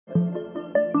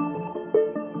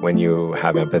when you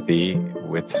have empathy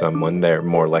with someone, they're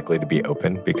more likely to be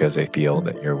open because they feel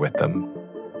that you're with them.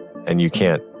 And you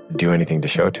can't do anything to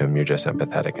show it to them. You're just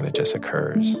empathetic and it just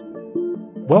occurs.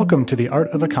 Welcome to The Art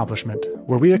of Accomplishment,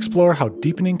 where we explore how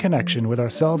deepening connection with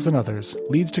ourselves and others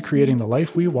leads to creating the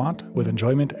life we want with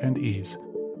enjoyment and ease.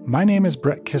 My name is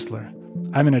Brett Kistler.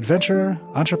 I'm an adventurer,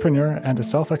 entrepreneur, and a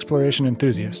self-exploration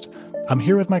enthusiast. I'm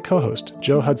here with my co-host,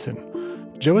 Joe Hudson.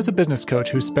 Joe is a business coach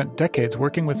who spent decades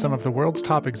working with some of the world's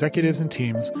top executives and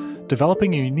teams,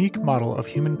 developing a unique model of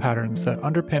human patterns that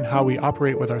underpin how we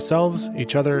operate with ourselves,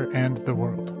 each other, and the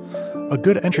world. A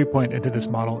good entry point into this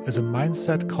model is a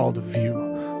mindset called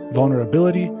VIEW: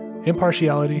 vulnerability,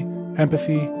 impartiality,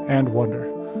 empathy, and wonder.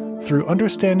 Through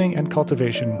understanding and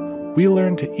cultivation, we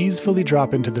learn to easily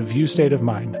drop into the VIEW state of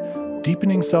mind,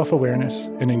 deepening self-awareness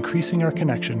and increasing our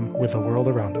connection with the world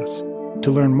around us. To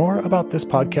learn more about this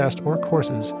podcast or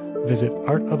courses, visit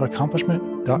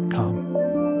artofaccomplishment.com.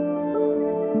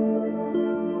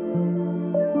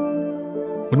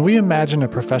 When we imagine a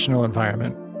professional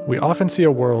environment, we often see a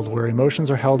world where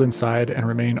emotions are held inside and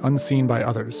remain unseen by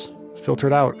others,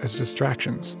 filtered out as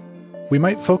distractions. We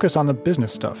might focus on the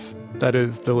business stuff, that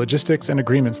is, the logistics and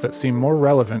agreements that seem more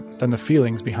relevant than the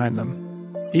feelings behind them.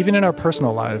 Even in our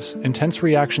personal lives, intense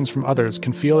reactions from others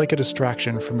can feel like a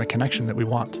distraction from the connection that we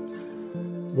want.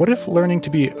 What if learning to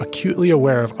be acutely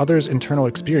aware of others' internal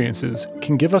experiences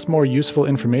can give us more useful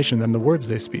information than the words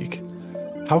they speak?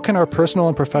 How can our personal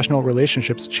and professional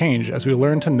relationships change as we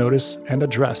learn to notice and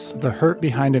address the hurt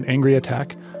behind an angry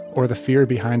attack or the fear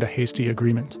behind a hasty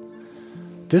agreement?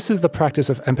 This is the practice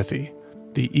of empathy,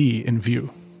 the E in VIEW.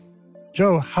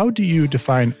 Joe, how do you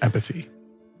define empathy?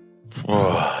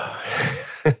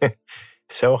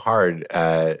 So hard.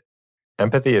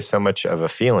 Empathy is so much of a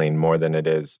feeling more than it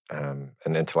is an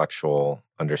intellectual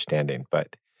understanding.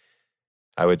 But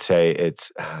I would say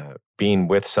it's being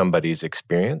with somebody's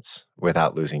experience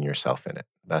without losing yourself in it.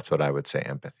 That's what I would say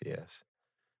empathy is.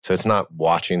 So it's not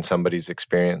watching somebody's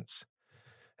experience,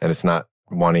 and it's not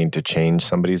wanting to change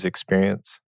somebody's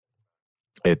experience.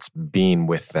 It's being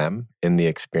with them in the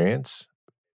experience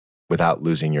without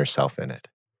losing yourself in it.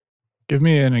 Give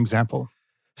me an example.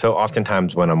 So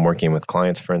oftentimes when I'm working with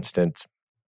clients, for instance,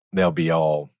 they'll be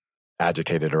all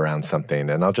agitated around something.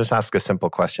 And I'll just ask a simple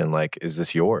question like, is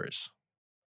this yours?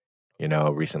 You know,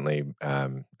 recently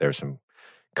there's some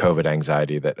COVID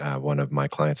anxiety that one of my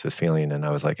clients was feeling. And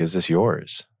I was like, is this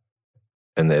yours?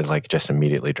 And they like just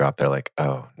immediately dropped. They're like,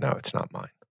 oh, no, it's not mine.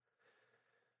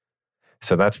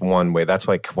 So that's one way. That's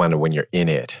like kind of when you're in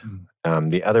it.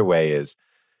 The other way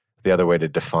to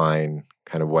define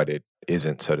kind of what it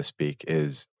isn't, so to speak,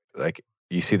 is like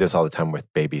you see this all the time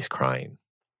with babies crying.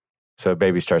 So a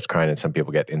baby starts crying and some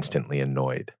people get instantly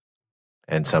annoyed.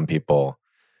 And some people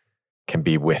can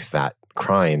be with that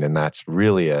crying. And that's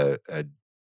really a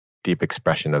deep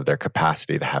expression of their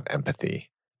capacity to have empathy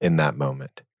in that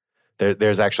moment.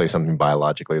 There's actually something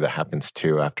biologically that happens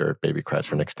too after a baby cries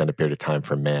for an extended period of time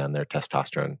for man. Their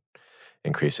testosterone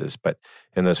increases. But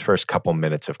in those first couple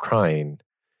minutes of crying,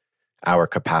 our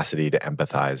capacity to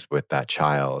empathize with that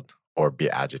child or be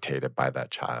agitated by that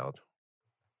child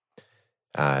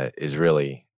is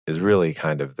really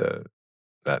kind of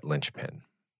that linchpin.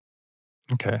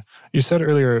 Okay. You said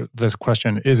earlier this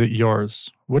question, is it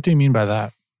yours? What do you mean by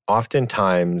that?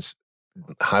 Oftentimes,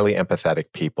 highly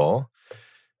empathetic people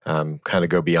kind of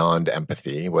go beyond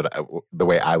empathy, the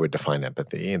way I would define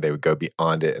empathy. They would go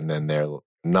beyond it, and then they're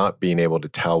not being able to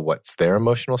tell what's their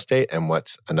emotional state and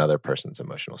what's another person's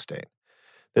emotional state.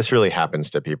 This really happens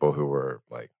to people who were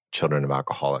like children of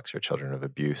alcoholics or children of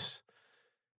abuse,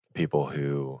 people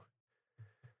who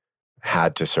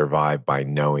had to survive by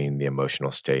knowing the emotional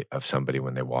state of somebody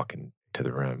when they walk into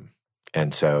the room.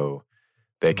 And so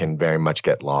they can very much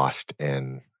get lost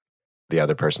in the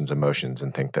other person's emotions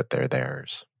and think that they're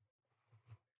theirs.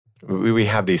 We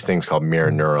have these things called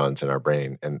mirror neurons in our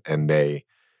brain, and they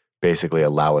basically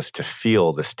allow us to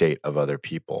feel the state of other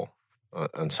people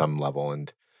on some level.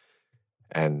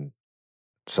 And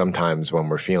sometimes when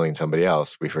we're feeling somebody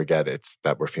else, we forget it's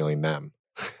that we're feeling them,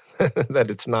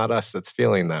 that it's not us that's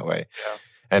feeling that way. Yeah.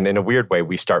 And in a weird way,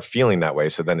 we start feeling that way.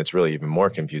 So then it's really even more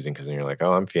confusing because then you're like,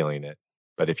 oh, I'm feeling it.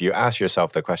 But if you ask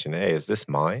yourself the question, hey, is this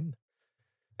mine?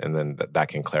 And then that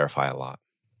can clarify a lot.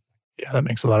 Yeah, that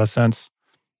makes a lot of sense.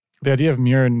 The idea of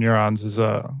mirror neurons is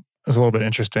a little bit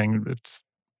interesting. It's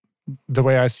the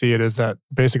way I see it is that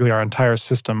basically our entire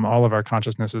system, all of our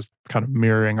consciousness is kind of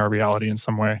mirroring our reality in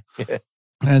some way.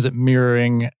 And is it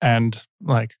mirroring and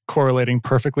like correlating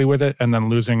perfectly with it and then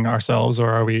losing ourselves,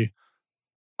 or are we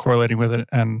correlating with it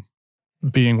and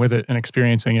being with it and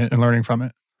experiencing it and learning from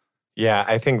it? Yeah,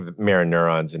 I think mirror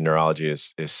neurons and neurology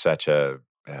is such a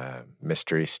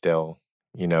mystery still.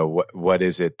 What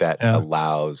is it that Yeah.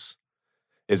 allows?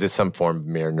 Is it some form of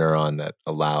mirror neuron that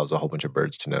allows a whole bunch of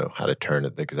birds to know how to turn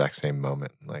at the exact same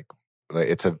moment?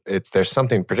 There's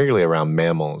something particularly around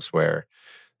mammals where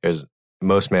there's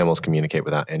most mammals communicate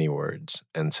without any words,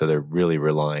 and so they're really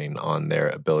relying on their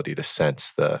ability to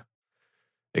sense the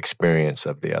experience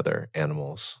of the other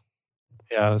animals.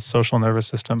 Yeah, the social nervous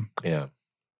system. Yeah.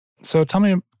 So tell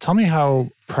me how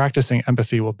practicing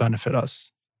empathy will benefit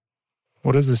us.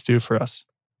 What does this do for us?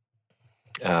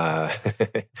 Uh,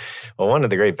 well, one of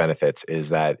the great benefits is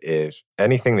that if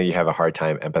anything that you have a hard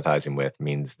time empathizing with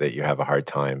means that you have a hard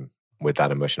time with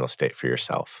that emotional state for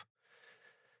yourself.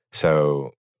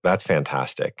 So that's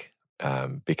fantastic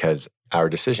because our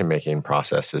decision-making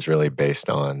process is really based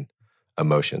on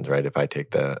emotions, right? If I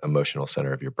take the emotional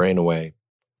center of your brain away,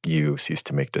 you cease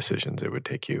to make decisions. It would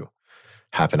take you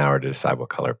half an hour to decide what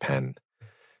color pen.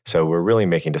 So we're really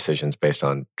making decisions based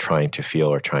on trying to feel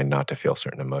or trying not to feel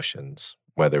certain emotions,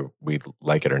 whether we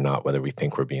like it or not, whether we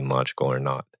think we're being logical or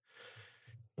not.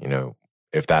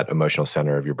 If that emotional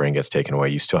center of your brain gets taken away,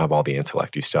 you still have all the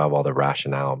intellect, you still have all the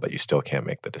rationale, but you still can't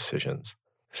make the decisions.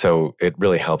 So it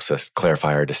really helps us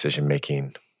clarify our decision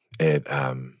making. It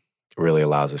really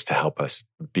allows us to help us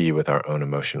be with our own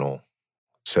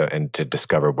and to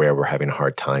discover where we're having a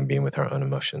hard time being with our own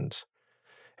emotions.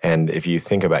 And if you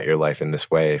think about your life in this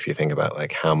way, if you think about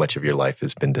like how much of your life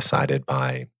has been decided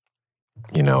by,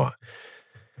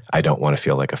 I don't want to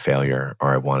feel like a failure,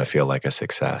 or I want to feel like a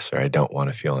success, or I don't want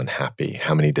to feel unhappy.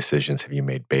 How many decisions have you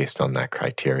made based on that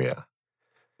criteria?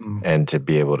 And to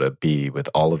be able to be with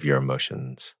all of your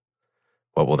emotions,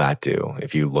 what will that do?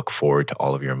 If you look forward to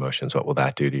all of your emotions, what will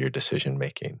that do to your decision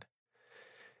making?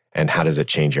 And how does it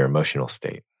change your emotional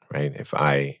state, right? If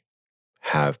I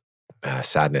have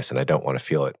sadness and I don't want to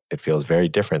feel it, it feels very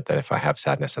different than if I have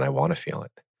sadness and I want to feel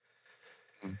it.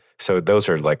 So those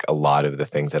are like a lot of the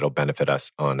things that'll benefit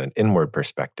us on an inward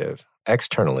perspective.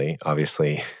 Externally,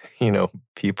 obviously,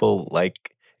 people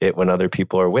like it when other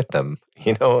people are with them.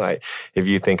 If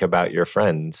you think about your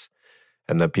friends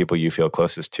and the people you feel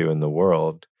closest to in the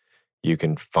world, you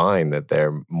can find that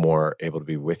they're more able to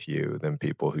be with you than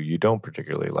people who you don't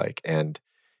particularly like. And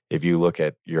if you look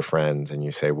at your friends and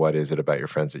you say, what is it about your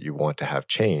friends that you want to have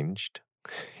changed?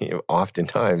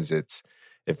 Oftentimes it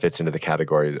fits into the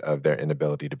categories of their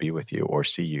inability to be with you or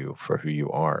see you for who you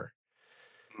are.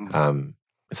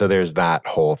 So there's that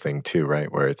whole thing too,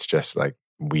 right? Where it's just like,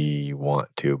 we want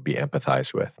to be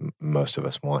empathized with. Most of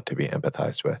us want to be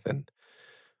empathized with.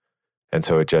 And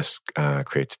so it just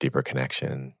creates deeper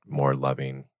connection, more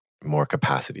loving, more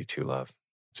capacity to love.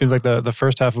 Seems like the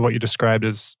first half of what you described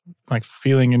is like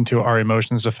feeling into our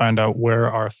emotions to find out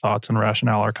where our thoughts and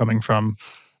rationale are coming from.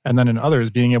 And then in others,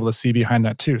 being able to see behind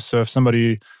that too. So if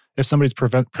somebody's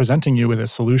presenting you with a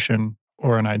solution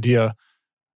or an idea,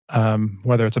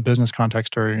 whether it's a business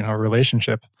context or a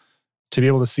relationship, to be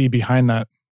able to see behind that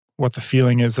what the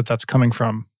feeling is that's coming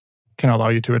from can allow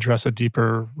you to address a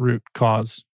deeper root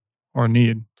cause or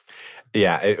need.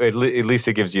 Yeah, at least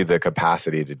it gives you the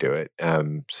capacity to do it.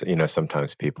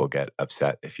 Sometimes people get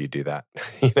upset if you do that.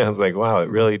 It's like, wow, it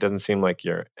really doesn't seem like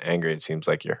you're angry. It seems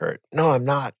like you're hurt. No, I'm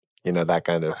not. That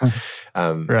kind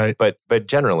of. Right. But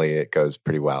generally, it goes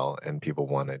pretty well, and people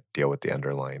want to deal with the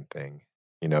underlying thing.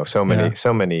 So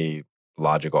many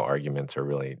logical arguments are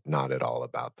really not at all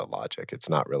about the logic. It's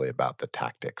not really about the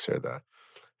tactics or the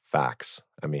facts.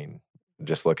 I mean,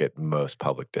 just look at most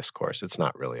public discourse. It's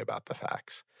not really about the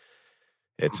facts.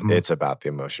 It's about the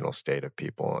emotional state of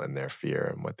people and their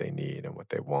fear and what they need and what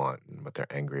they want and what they're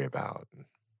angry about.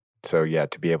 So yeah,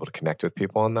 to be able to connect with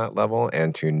people on that level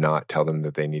and to not tell them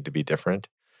that they need to be different,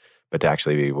 but to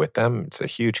actually be with them, it's a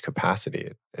huge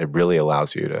capacity. It really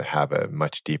allows you to have a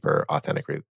much deeper, authentic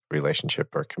relationship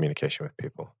or communication with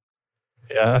people.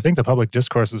 Yeah, I think the public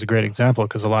discourse is a great example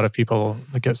because a lot of people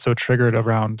get so triggered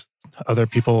around other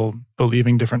people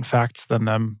believing different facts than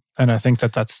them. And I think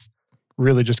that's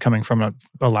really just coming from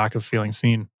a lack of feeling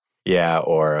seen. Yeah,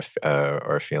 or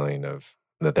a feeling of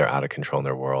that they're out of control in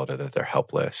their world, or that they're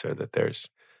helpless, or that there's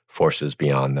forces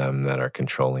beyond them that are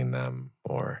controlling them,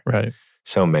 or right.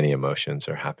 So many emotions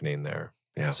are happening there.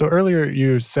 Yeah. So earlier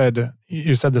you said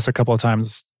this a couple of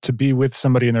times, to be with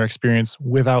somebody in their experience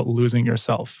without losing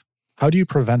yourself. How do you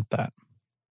prevent that?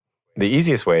 The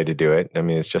easiest way to do it,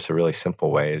 it's just a really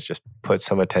simple way, is just put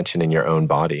some attention in your own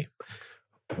body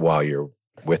while you're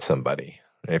with somebody.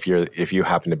 If you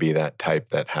happen to be that type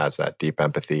that has that deep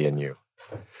empathy and you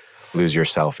lose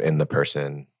yourself in the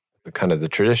person, the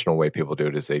traditional way people do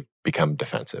it is they become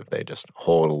defensive. They just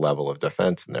hold a level of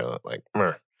defense and they're like,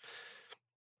 meh.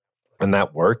 And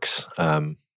that works.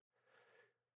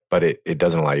 But it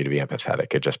doesn't allow you to be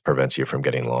empathetic. It just prevents you from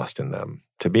getting lost in them.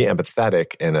 To be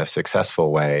empathetic in a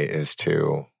successful way is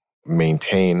to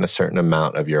maintain a certain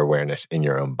amount of your awareness in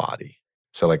your own body.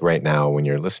 So like right now, when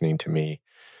you're listening to me,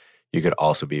 you could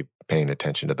also be paying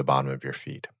attention to the bottom of your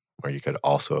feet, or you could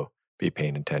also be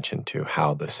paying attention to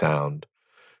how the sound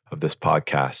of this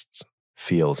podcast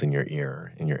feels in your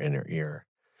ear, in your inner ear.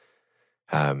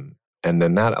 And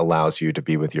then that allows you to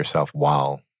be with yourself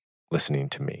while listening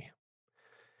to me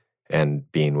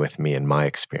and being with me in my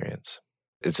experience.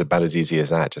 It's about as easy as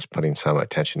that, just putting some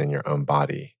attention in your own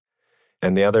body.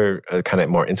 And the other kind of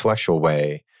more intellectual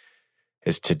way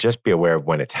is to just be aware of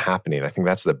when it's happening. I think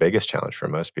that's the biggest challenge for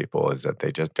most people, is that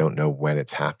they just don't know when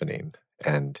it's happening.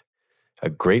 And a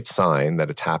great sign that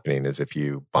it's happening is if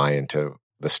you buy into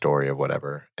the story of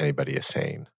whatever anybody is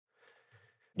saying.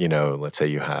 You know, let's say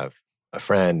you have a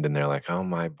friend and they're like, oh,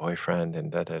 my boyfriend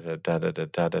and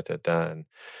da-da-da-da-da-da-da-da-da, and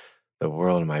the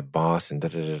world and my boss and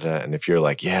da-da-da-da. And if you're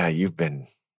like, yeah, you've been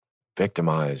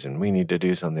victimized and we need to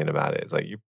do something about it, it's like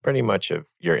you pretty much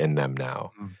you're in them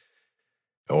now. Mm.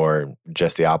 Or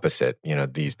just the opposite, you know,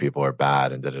 these people are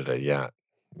bad and da-da-da, yeah.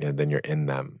 Then you're in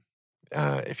them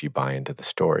if you buy into the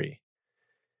story.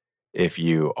 If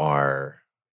you are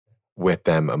with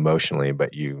them emotionally,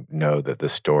 but you know that the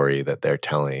story that they're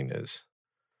telling is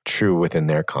true within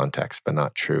their context, but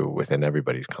not true within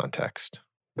everybody's context,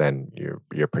 then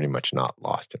you're pretty much not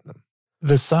lost in them.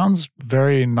 This sounds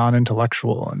very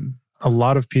non-intellectual, and a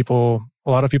lot of people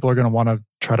are going to want to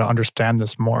try to understand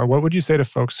this more. What would you say to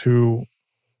folks who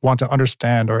want to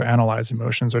understand or analyze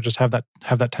emotions, or just have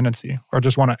that tendency, or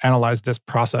just want to analyze this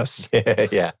process?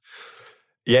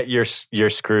 Yeah, you're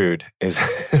screwed is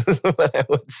what I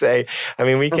would say. I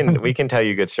mean, we can tell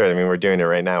you good stories. I mean, we're doing it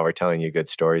right now. We're telling you good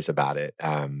stories about it,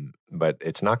 but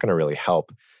it's not going to really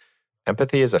help.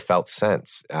 Empathy is a felt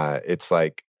sense. It's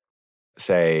like,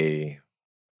 say,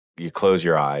 you close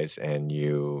your eyes and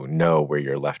you know where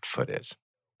your left foot is,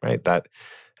 right?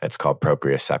 That's called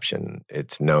proprioception.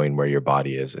 It's knowing where your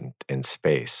body is in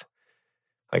space.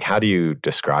 Like, how do you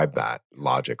describe that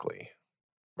logically,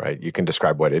 right? You can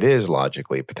describe what it is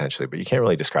logically, potentially, but you can't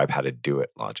really describe how to do it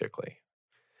logically.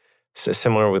 So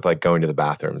similar with like going to the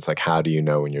bathroom. It's like, how do you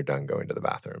know when you're done going to the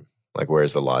bathroom? Like,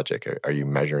 where's the logic? Are you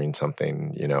measuring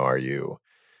something? You know, are you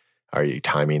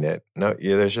timing it? No,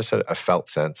 there's just a felt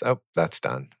sense. Oh, that's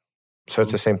done. So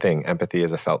it's the same thing. Empathy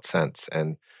is a felt sense,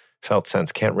 and felt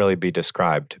sense can't really be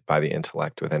described by the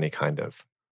intellect with any kind of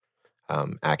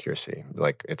accuracy.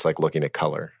 Like, it's like looking at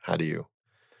color. How do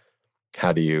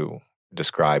you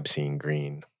describe seeing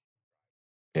green?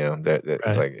 You know,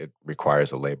 it's like it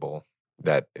requires a label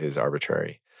that is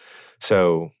arbitrary.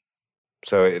 So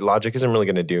logic isn't really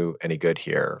going to do any good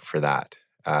here for that.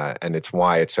 And it's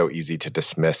why it's so easy to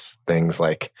dismiss things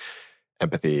like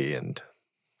empathy and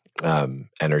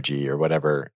energy or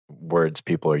whatever words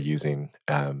people are using.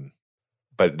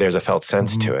 But there's a felt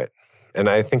sense to it. And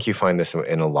I think you find this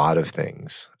in a lot of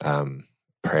things,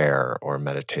 prayer or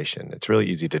meditation. It's really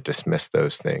easy to dismiss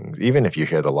those things, even if you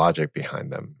hear the logic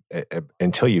behind them,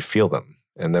 until you feel them.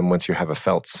 And then once you have a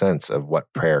felt sense of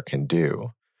what prayer can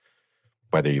do,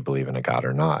 whether you believe in a God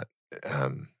or not,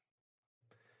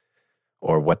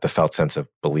 or what the felt sense of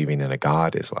believing in a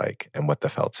God is like, and what the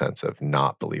felt sense of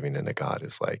not believing in a God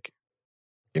is like,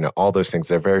 you know, all those things,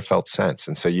 they're very felt sense.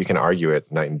 And so you can argue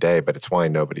it night and day, but it's why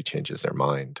nobody changes their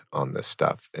mind on this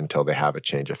stuff until they have a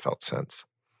change of felt sense.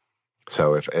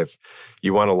 So if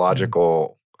you want a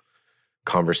logical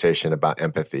conversation about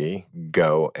empathy,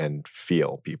 go and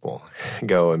feel people.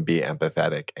 Go and be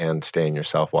empathetic and stay in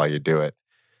yourself while you do it.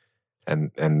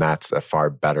 And that's a far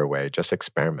better way. Just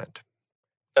experiment.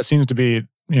 That seems to be,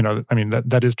 you know, I mean,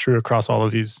 that is true across all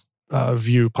of these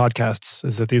View podcasts,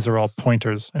 is that these are all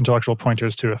pointers, intellectual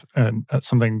pointers to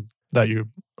something that you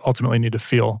ultimately need to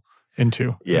feel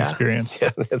into experience. Yeah,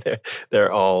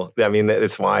 they're all, I mean,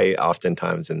 it's why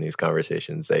oftentimes in these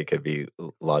conversations, they could be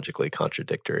logically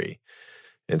contradictory.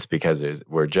 It's because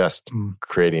we're just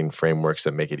creating frameworks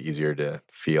that make it easier to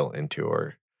feel into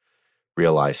or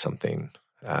realize something.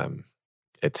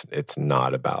 It's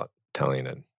not about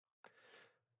telling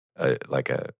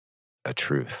a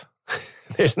truth.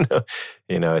 There's no,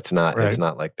 you know, it's not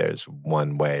like there's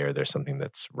one way or there's something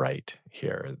that's right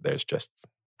here. There's just,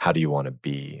 how do you want to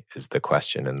be is the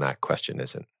question, and that question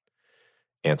isn't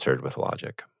answered with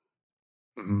logic.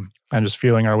 Mm-hmm. And just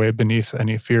feeling our way beneath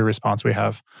any fear response we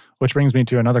have, which brings me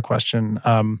to another question.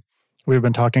 We've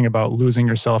been talking about losing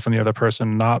yourself in the other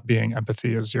person not being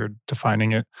empathy as you're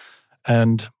defining it.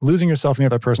 And losing yourself in the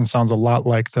other person sounds a lot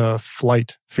like the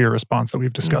flight fear response that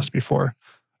we've discussed before.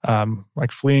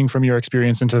 like fleeing from your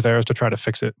experience into theirs to try to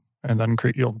fix it. And then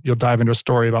you'll dive into a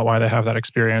story about why they have that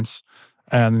experience.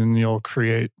 And then you'll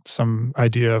create some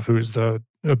idea of who's the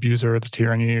abuser, the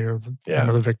tyranny, or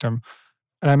the victim.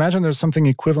 And I imagine there's something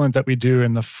equivalent that we do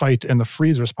in the fight and the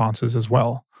freeze responses as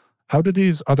well. How do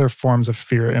these other forms of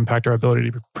fear impact our ability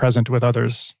to be present with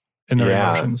others in their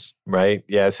emotions? Right.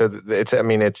 Yeah. So it's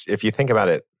if you think about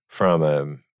it from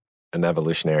an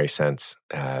evolutionary sense,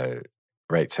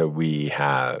 right? So we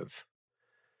have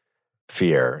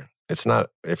fear. It's not,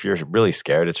 if you're really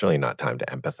scared, it's really not time to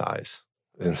empathize.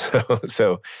 And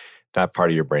so that part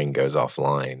of your brain goes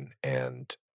offline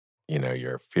and,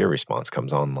 your fear response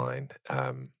comes online.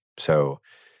 So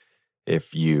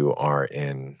if you are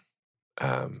in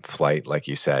flight, like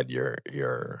you said,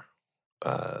 you're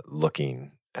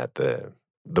looking at the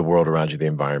world around you, the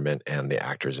environment, and the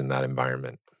actors in that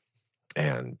environment,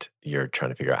 and you're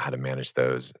trying to figure out how to manage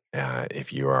those.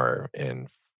 If you are in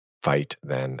fight,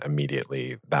 then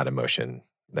immediately that emotion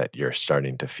that you're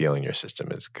starting to feel in your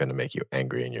system is going to make you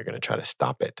angry, and you're going to try to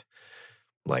stop it,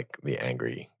 like the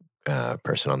angry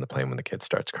person on the plane when the kid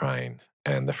starts crying.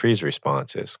 And the freeze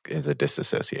response is a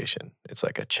disassociation. It's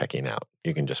like a checking out.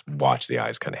 You can just watch the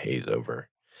eyes kind of haze over.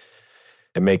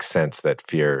 It makes sense that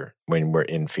fear, when we're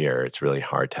in fear, it's really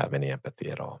hard to have any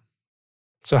empathy at all.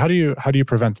 So how do you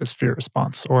prevent this fear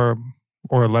response, or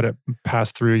let it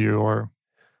pass through you, or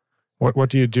what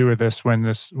do you do with this when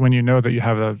you know that you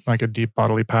have a deep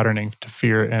bodily patterning to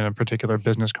fear in a particular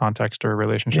business context or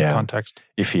relationship context?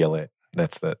 You feel it.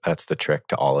 That's the trick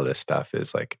to all of this stuff,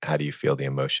 is like, how do you feel the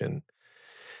emotion?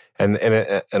 And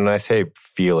when I say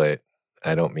feel it,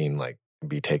 I don't mean like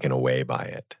be taken away by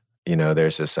it.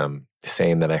 There's this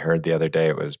saying that I heard the other day.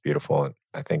 It was beautiful. And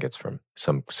I think it's from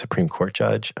some Supreme Court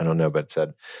judge. I don't know, but it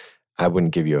said, I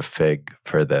wouldn't give you a fig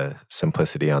for the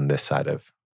simplicity on this side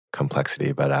of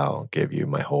complexity, but I'll give you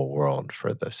my whole world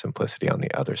for the simplicity on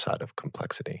the other side of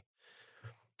complexity.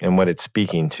 And what it's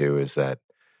speaking to is that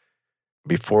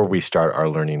before we start our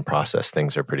learning process,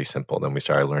 things are pretty simple. Then we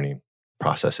start our learning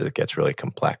process, it gets really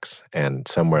complex. And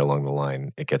somewhere along the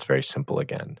line, it gets very simple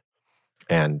again.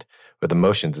 And with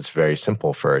emotions, it's very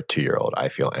simple for a 2-year-old. I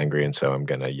feel angry, and so I'm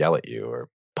going to yell at you or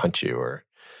punch you.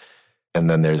 And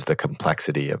then there's the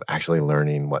complexity of actually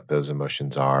learning what those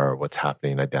emotions are, what's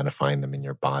happening, identifying them in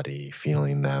your body,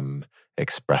 feeling them,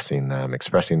 expressing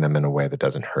them in a way that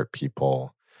doesn't hurt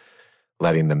people,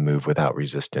 letting them move without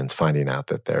resistance, finding out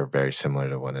that they're very similar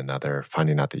to one another,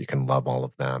 finding out that you can love all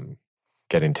of them.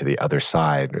 Getting to the other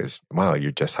side is, wow,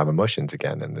 you just have emotions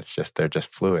again. And they're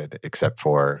just fluid, except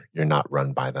for you're not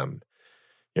run by them.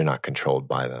 You're not controlled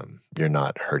by them. You're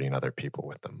not hurting other people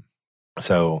with them.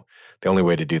 So the only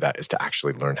way to do that is to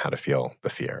actually learn how to feel the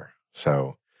fear.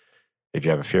 So if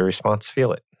you have a fear response,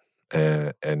 feel it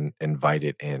and invite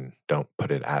it in. Don't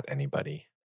put it at anybody.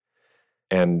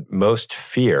 And most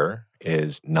fear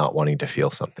is not wanting to feel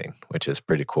something, which is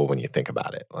pretty cool when you think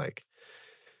about it. Like,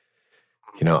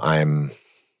 I'm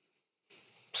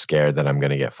scared that I'm going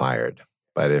to get fired.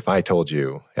 But if I told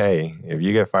you, hey, if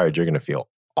you get fired, you're going to feel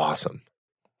awesome.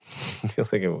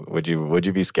 Would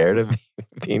you be scared of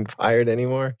being fired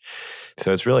anymore?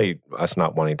 So it's really us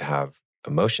not wanting to have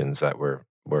emotions that we're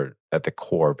at the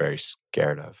core very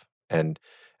scared of. And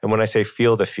when I say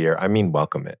feel the fear, I mean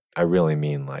welcome it. I really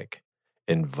mean like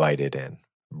invite it in,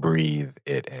 breathe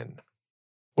it in.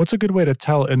 What's a good way to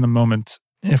tell in the moment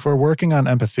if we're working on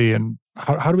empathy, and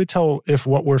how do we tell if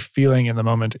what we're feeling in the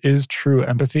moment is true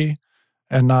empathy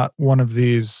and not one of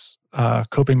these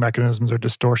coping mechanisms or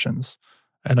distortions?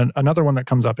 And another one that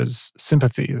comes up is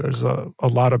sympathy. There's a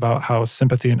lot about how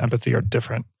sympathy and empathy are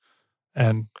different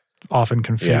and often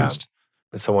confused.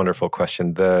 Yeah. It's a wonderful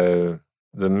question. The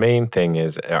main thing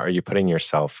is, are you putting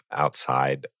yourself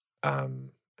outside?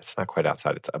 It's not quite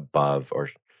outside. It's above,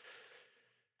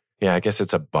 I guess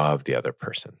it's above the other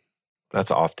person.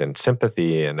 That's often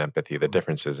sympathy and empathy. The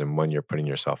difference is in when you're putting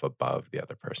yourself above the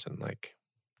other person, like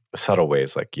subtle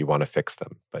ways, like you want to fix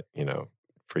them, but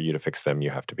for you to fix them, you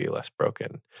have to be less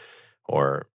broken,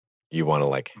 or you want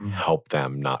to help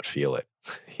them not feel it,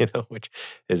 which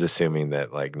is assuming that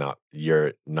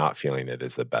you're not feeling it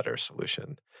is the better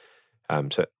solution.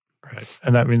 Right.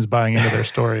 And that means buying into their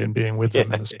story and being with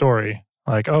them in the story.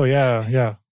 Like, oh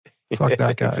yeah. Fuck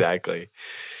that guy. Exactly.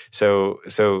 So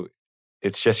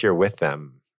it's just you're with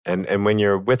them. And when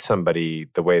you're with somebody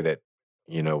the way that,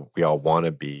 we all want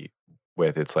to be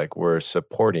with, it's like we're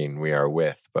supporting, we are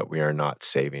with, but we are not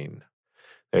saving.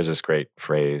 There's this great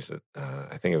phrase that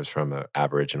I think it was from an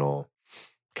Aboriginal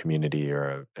community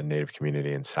or a Native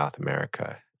community in South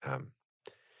America.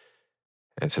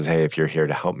 and says, hey, if you're here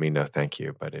to help me, no, thank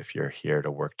you. But if you're here to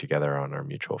work together on our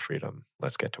mutual freedom,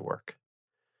 let's get to work.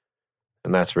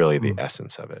 And that's really the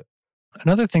essence of it.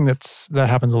 Another thing that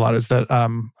happens a lot is that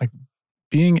like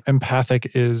being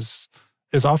empathic is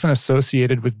often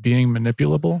associated with being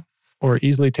manipulable or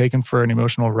easily taken for an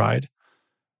emotional ride.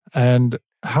 And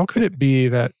how could it be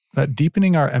that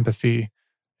deepening our empathy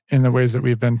in the ways that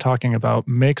we've been talking about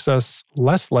makes us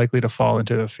less likely to fall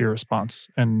into a fear response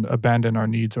and abandon our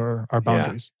needs or our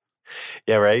boundaries?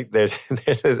 Yeah, right.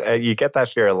 You get that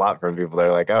fear a lot from people.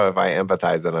 They're like, oh, if I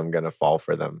empathize, then I'm going to fall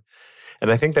for them.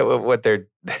 And I think that what they're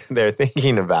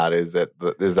thinking about is that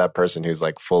there's that person who's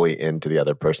like fully into the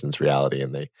other person's reality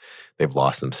and they've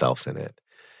lost themselves in it.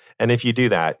 And if you do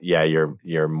that, yeah,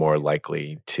 you're more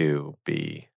likely to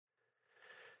be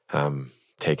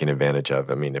taken advantage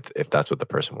of. I mean, if that's what the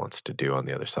person wants to do on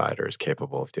the other side or is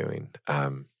capable of doing.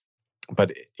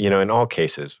 But in all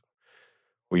cases,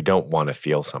 we don't want to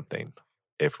feel something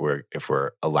if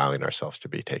we're allowing ourselves to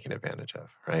be taken advantage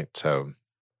of, right? So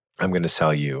I'm going to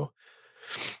sell you,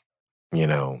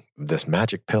 this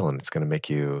magic pill and it's going to make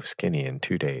you skinny in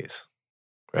 2 days,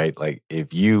 right? Like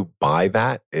if you buy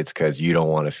that, it's because you don't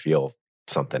want to feel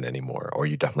something anymore, or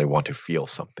you definitely want to feel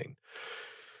something.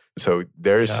 So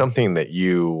there is something that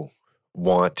you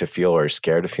want to feel or are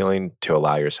scared of feeling to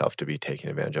allow yourself to be taken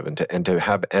advantage of. And to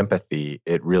have empathy,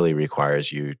 it really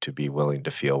requires you to be willing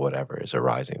to feel whatever is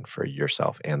arising for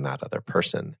yourself and that other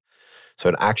person. So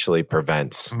it actually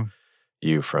prevents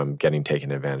you from getting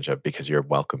taken advantage of because you're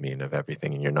welcoming of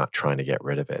everything and you're not trying to get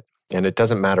rid of it. And it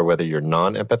doesn't matter whether you're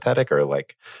non-empathetic or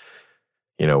like,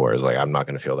 where it's like, I'm not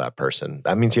going to feel that person.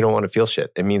 That means you don't want to feel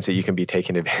shit. It means that you can be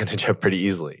taken advantage of pretty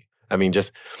easily. I mean,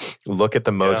 just look at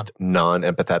the most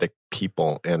non-empathetic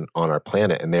people on our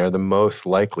planet, and they're the most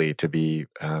likely to be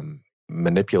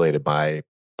manipulated by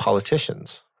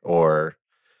politicians or,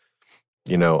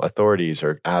 authorities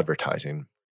or advertising.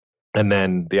 And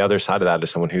then the other side of that is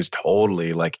someone who's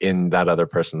totally like in that other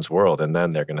person's world, and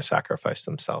then they're going to sacrifice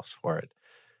themselves for it.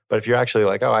 But if you're actually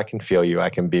like, oh, I can feel you, I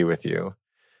can be with you,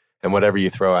 and whatever you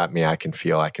throw at me, I can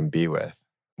feel, I can be with,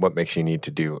 what makes you need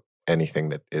to do anything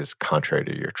that is contrary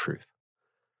to your truth?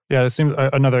 Yeah, it seems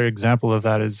another example of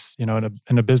that is, in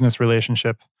a business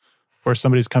relationship where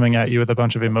somebody's coming at you with a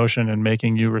bunch of emotion and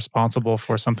making you responsible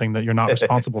for something that you're not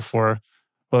responsible for.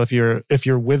 Well, if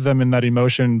you're with them in that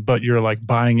emotion, but you're like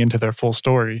buying into their full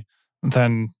story,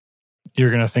 then you're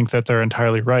going to think that they're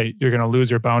entirely right. You're going to lose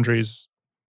your boundaries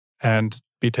and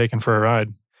be taken for a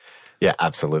ride. Yeah,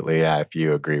 absolutely. Yeah,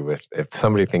 if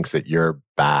somebody thinks that you're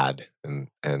bad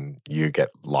and you get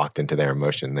locked into their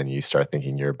emotion, then you start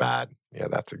thinking you're bad. Yeah,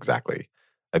 that's exactly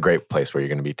a great place where you're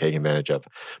going to be taken advantage of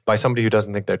by somebody who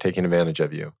doesn't think they're taking advantage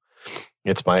of you.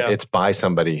 It's by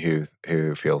somebody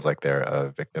who feels like they're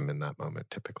a victim in that moment,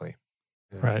 typically.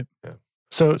 Yeah. Right. Yeah.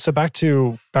 So back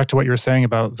to what you were saying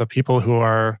about the people who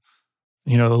are,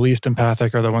 the least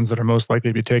empathic are the ones that are most likely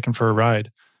to be taken for a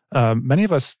ride. Many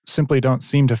of us simply don't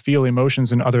seem to feel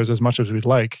emotions in others as much as we'd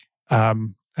like.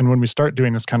 And when we start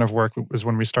doing this kind of work is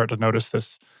when we start to notice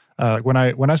this. When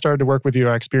I started to work with you,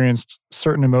 I experienced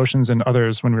certain emotions in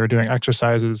others when we were doing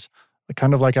exercises,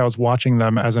 kind of like I was watching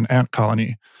them as an ant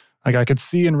colony. Like I could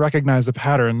see and recognize the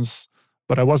patterns,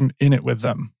 but I wasn't in it with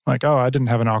them. Like, oh, I didn't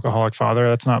have an alcoholic father.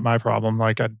 That's not my problem.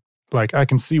 I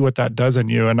can see what that does in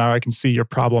you, and now I can see your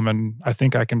problem, and I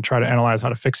think I can try to analyze how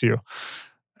to fix you.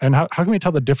 And how can we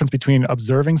tell the difference between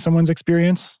observing someone's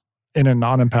experience in a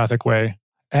non-empathic way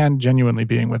and genuinely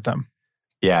being with them?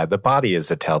 Yeah, the body is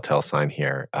a telltale sign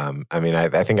here.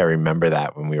 I think I remember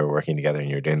that when we were working together and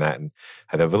you were doing that. And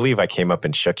I believe I came up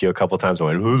and shook you a couple of times and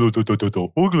went,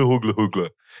 hoogla.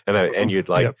 And you'd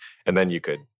like, and then you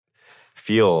could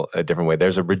feel a different way.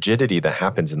 There's a rigidity that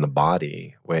happens in the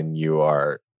body when you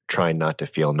are trying not to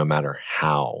feel, no matter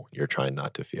how you're trying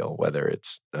not to feel, whether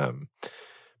it's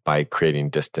by creating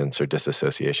distance or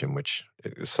disassociation, which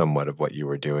is somewhat of what you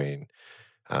were doing,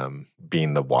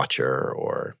 being the watcher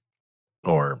or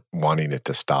wanting it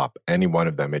to stop. Any one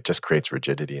of them, it just creates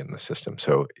rigidity in the system.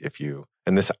 So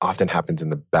and this often happens in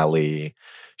the belly,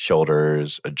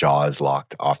 shoulders, jaws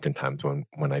locked. Oftentimes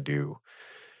when I do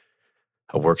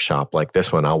a workshop like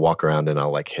this one, I'll walk around and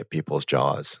I'll like hit people's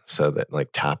jaws so that like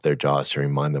tap their jaws to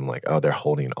remind them like, oh, they're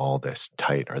holding all this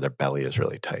tight or their belly is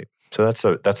really tight. So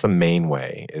that's the main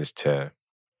way, is to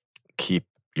keep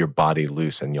your body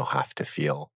loose, and you'll have to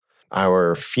feel.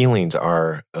 Our feelings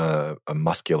are a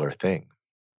muscular thing.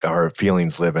 Our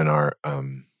feelings live in our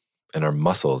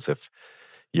muscles. If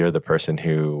you're the person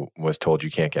who was told you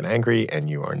can't get angry and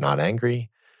you are not angry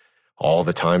all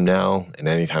the time now, and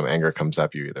anytime anger comes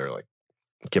up, you either like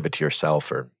give it to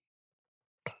yourself or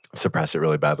suppress it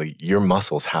really badly, your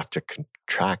muscles have to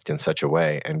contract in such a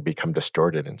way and become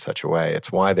distorted in such a way.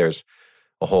 It's why there's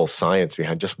a whole science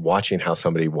behind just watching how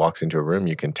somebody walks into a room.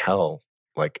 You can tell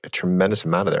like a tremendous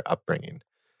amount of their upbringing.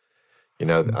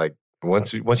 Like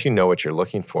once you know what you're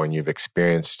looking for and you've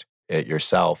experienced it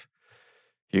yourself,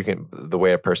 the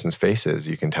way a person's face is,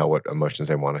 you can tell what emotions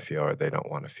they want to feel or they don't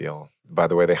want to feel by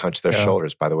the way they hunch their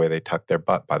shoulders, by the way they tuck their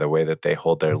butt, by the way that they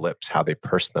hold their lips, how they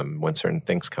purse them when certain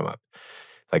things come up.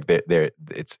 Like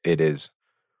it is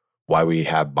why we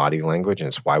have body language, and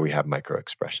it's why we have micro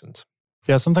expressions.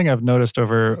 Yeah, something I've noticed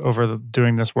over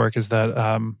doing this work is that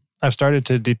I've started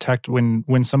to detect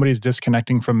when somebody's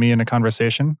disconnecting from me in a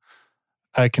conversation.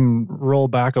 I can roll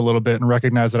back a little bit and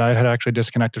recognize that I had actually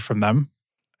disconnected from them,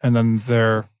 and then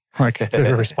they're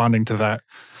responding to that.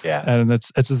 Yeah, and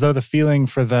it's as though the feeling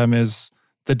for them is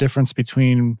the difference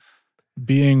between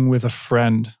being with a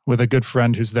friend, with a good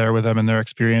friend who's there with them in their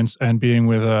experience, and being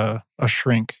with a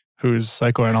shrink who's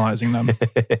psychoanalyzing them.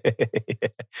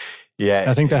 Yeah,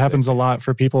 I think that happens a lot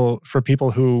for people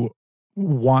who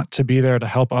want to be there to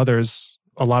help others.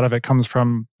 A lot of it comes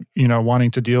from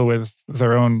wanting to deal with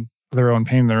their own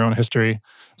pain, their own history.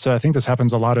 So I think this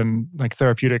happens a lot in like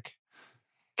therapeutic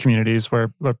communities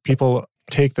where people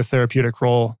take the therapeutic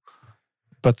role,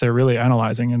 but they're really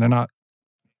analyzing and they're not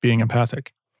being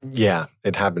empathic. Yeah,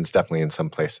 it happens definitely in some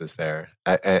places there.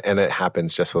 And it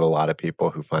happens just with a lot of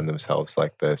people who find themselves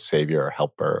like the savior or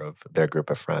helper of their group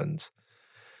of friends.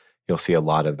 You'll see a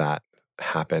lot of that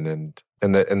happen.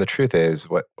 And the truth is,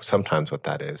 what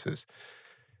that is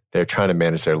they're trying to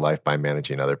manage their life by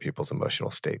managing other people's emotional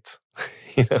states.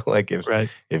 Like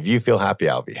if you feel happy,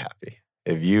 I'll be happy.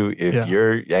 If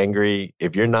you're angry,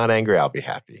 if you're not angry, I'll be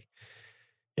happy.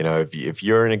 If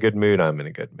you're in a good mood, I'm in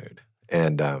a good mood.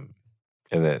 And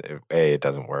then A, it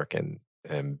doesn't work, and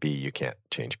B, you can't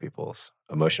change people's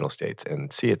emotional states,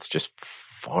 and C, it's just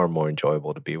far more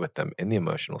enjoyable to be with them in the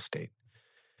emotional state.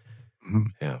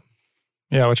 Mm-hmm.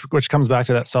 Yeah, which comes back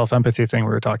to that self-empathy thing we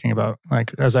were talking about.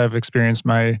 Like, as I've experienced,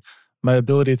 my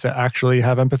ability to actually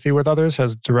have empathy with others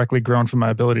has directly grown from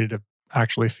my ability to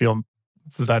actually feel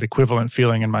that equivalent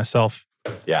feeling in myself.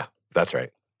 Yeah, that's right.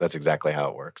 That's exactly how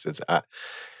it works. It's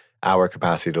our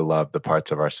capacity to love the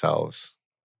parts of ourselves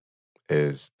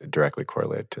is directly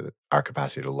correlated to our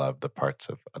capacity to love the parts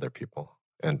of other people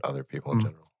and other people in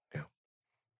general. Yeah.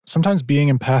 Sometimes being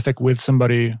empathic with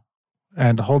somebody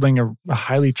and holding a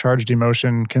highly charged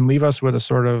emotion can leave us with a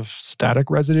sort of static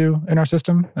residue in our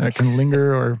system. It can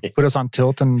linger or put us on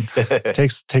tilt and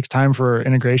takes time for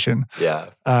integration. Yeah.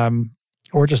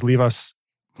 Or just leave us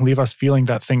feeling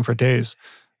that thing for days.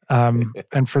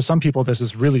 And for some people, this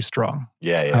is really strong.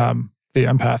 Yeah. The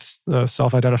empaths, the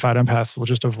self-identified empaths, will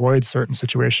just avoid certain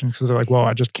situations because they're like, "Well,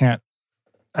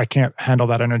 I can't handle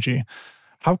that energy."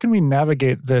 How can we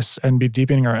navigate this and be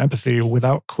deepening our empathy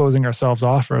without closing ourselves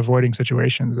off or avoiding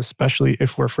situations, especially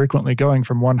if we're frequently going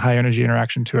from one high energy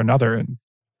interaction to another in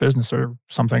business or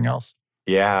something else?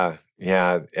 Yeah.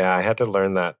 I had to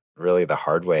learn that really the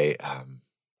hard way.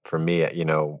 For me,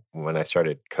 when I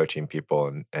started coaching people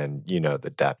and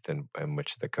the depth in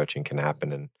which the coaching can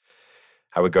happen, and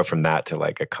I would go from that to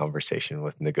like a conversation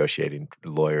with negotiating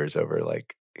lawyers over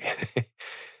like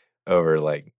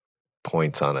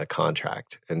points on a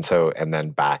contract. And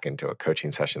then back into a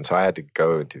coaching session. So I had to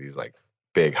go into these like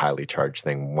big, highly charged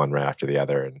thing, one right after the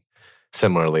other. And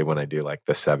similarly, when I do like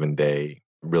the 7-day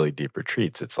really deep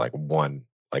retreats, it's like one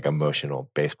like emotional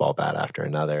baseball bat after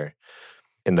another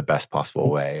in the best possible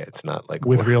way. It's not like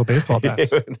with real baseball bats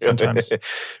sometimes.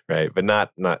 Right. But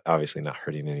not obviously not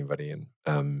hurting anybody.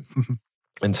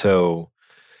 And so,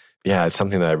 yeah, it's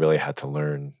something that I really had to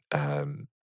learn.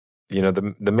 The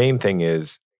main thing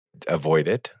is avoid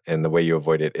it. And the way you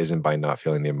avoid it isn't by not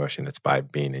feeling the emotion. It's by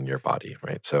being in your body,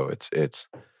 right? So it's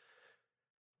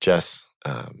just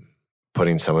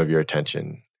putting some of your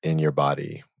attention in your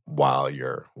body while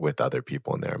you're with other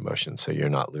people and their emotions. So you're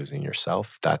not losing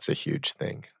yourself. That's a huge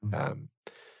thing.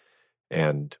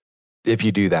 And if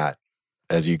you do that,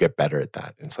 as you get better at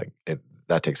that, it's like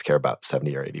that takes care of about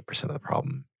 70 or 80% of the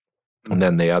problem. And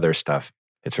then the other stuff,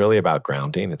 it's really about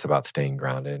grounding. It's about staying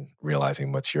grounded,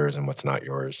 realizing what's yours and what's not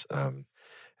yours.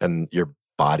 And your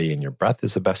body and your breath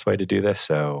is the best way to do this.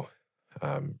 So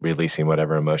releasing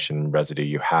whatever emotion residue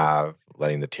you have,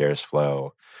 letting the tears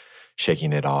flow,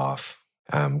 shaking it off,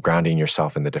 grounding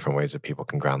yourself in the different ways that people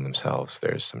can ground themselves.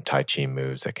 There's some Tai Chi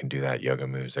moves that can do that, yoga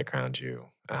moves that ground you.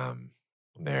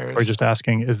 Or just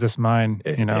asking, is this mine?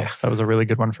 That was a really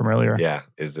good one from earlier. Yeah,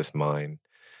 is this mine?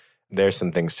 There's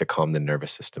some things to calm the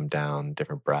nervous system down,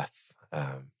 different breath.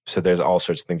 So there's all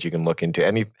sorts of things you can look into.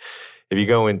 If you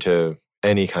go into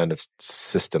any kind of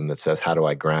system that says, how do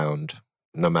I ground,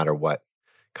 no matter what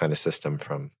kind of system,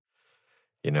 from,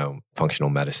 functional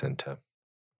medicine to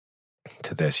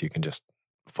this, you can just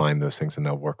find those things and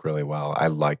they'll work really well.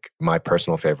 My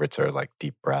personal favorites are like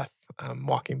deep breath,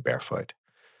 walking barefoot,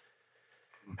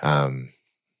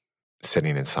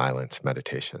 sitting in silence,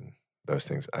 meditation. Those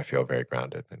things, I feel very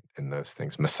grounded in those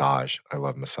things. Massage, I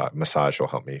love massage. Massage will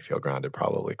help me feel grounded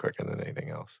probably quicker than anything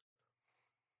else.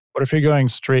 What if you're going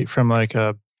straight from like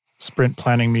a sprint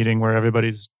planning meeting where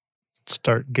everybody's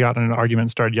got in an argument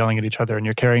and started yelling at each other, and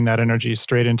you're carrying that energy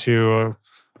straight into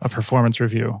a performance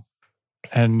review,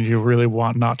 and you really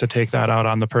want not to take that out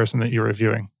on the person that you're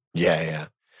reviewing? Yeah.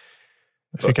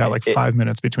 If you got like 5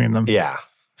 minutes between them. Yeah.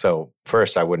 So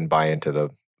first, I wouldn't buy into the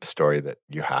story that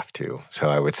you have to. So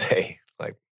I would say,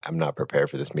 like, I'm not prepared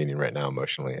for this meeting right now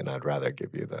emotionally, and I'd rather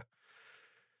give you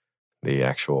the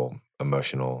actual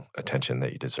emotional attention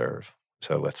that you deserve.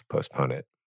 So let's postpone it.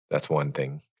 That's one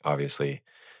thing, obviously.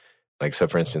 Like, so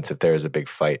for instance, if there is a big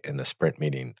fight in a sprint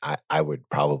meeting, I would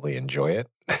probably enjoy it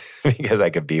because I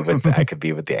could be with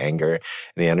the anger and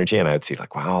the energy, and I would see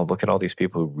like, wow, look at all these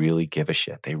people who really give a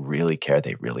shit. They really care.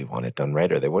 They really want it done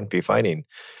right, or they wouldn't be fighting.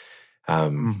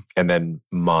 And then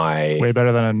way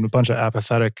better than a bunch of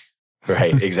apathetic,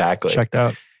 right? Exactly. checked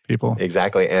out people.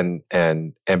 Exactly. And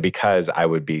because I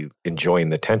would be enjoying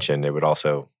the tension, it would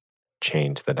also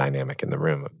change the dynamic in the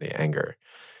room of the anger.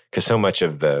 Because so much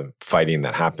of the fighting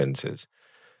that happens is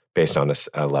based on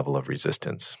a level of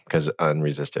resistance. Because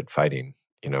unresisted fighting,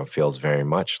 feels very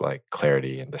much like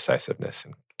clarity and decisiveness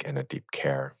and a deep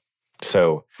care.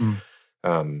 So,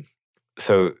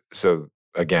 so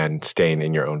again, staying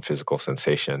in your own physical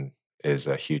sensation is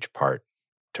a huge part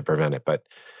to prevent it. But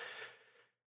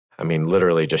I mean,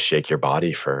 literally just shake your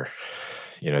body for,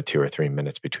 2 or 3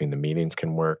 minutes between the meetings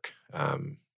can work.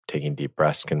 Taking deep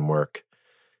breaths can work.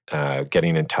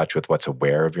 Getting in touch with what's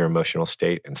aware of your emotional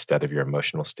state instead of your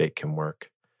emotional state can work.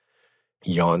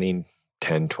 Yawning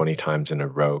 10, 20 times in a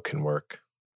row can work.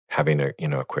 Having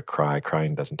a quick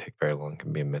crying doesn't take very long,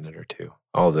 can be a minute or two.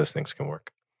 All of those things can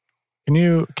work. Can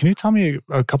you tell me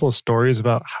a couple of stories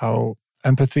about how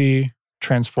empathy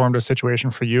transformed a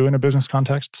situation for you in a business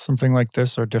context, something like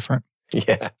this or different?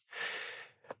 Yeah.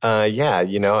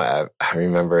 I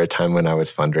remember a time when I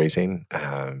was fundraising,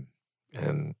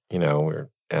 and,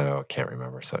 I can't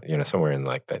remember, so, somewhere in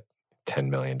like that $10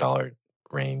 million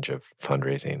range of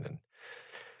fundraising. And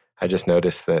I just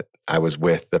noticed that I was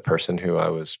with the person who I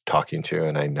was talking to,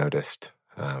 and I noticed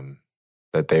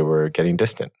that they were getting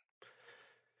distant.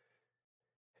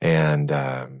 And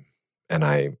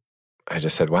I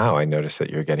just said, wow, I noticed that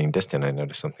you're getting distant. I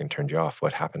noticed something turned you off.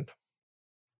 What happened?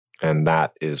 And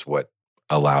that is what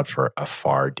allowed for a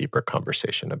far deeper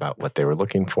conversation about what they were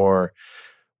looking for.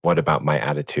 What about my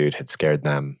attitude had scared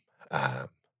them?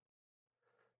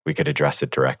 We could address it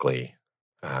directly.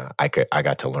 I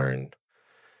got to learn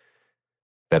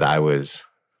that I was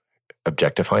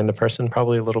objectifying the person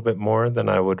probably a little bit more than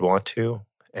I would want to,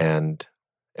 and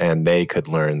they could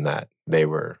learn that they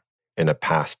were in a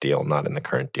past deal, not in the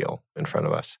current deal in front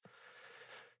of us.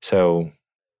 So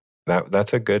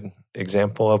that's a good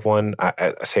example of one.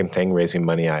 Same thing, raising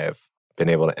money. I have been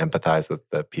able to empathize with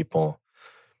the people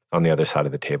on the other side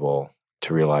of the table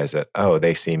to realize that,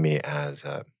 they see me as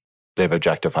they've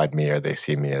objectified me, or they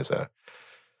see me as a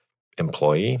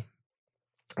employee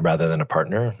rather than a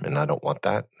partner. And I don't want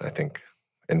that. I think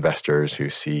investors who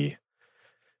see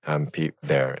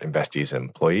their investees and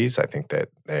employees, I think that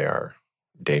they are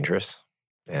dangerous,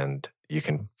 and you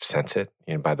can sense it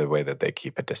by the way that they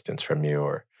keep a distance from you,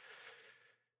 or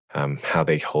how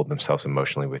they hold themselves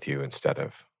emotionally with you instead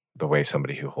of the way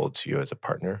somebody who holds you as a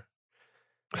partner.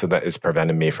 So that has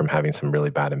prevented me from having some really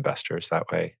bad investors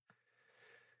that way.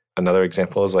 Another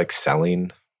example is like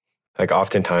selling. Like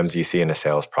oftentimes you see in a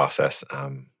sales process,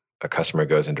 a customer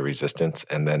goes into resistance,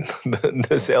 and then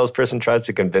the salesperson tries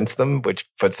to convince them, which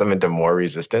puts them into more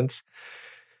resistance.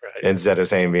 Right. Instead of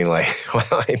being like,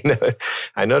 well,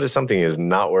 I noticed something is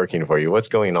not working for you. What's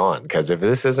going on? Because if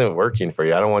this isn't working for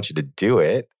you, I don't want you to do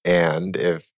it. And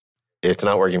if it's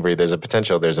not working for you, there's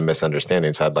a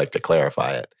misunderstanding. So I'd like to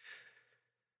clarify it.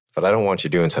 But I don't want you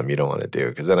doing something you don't want to do,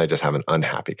 because then I just have an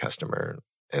unhappy customer.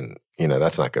 And,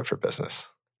 that's not good for business.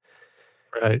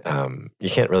 Right. You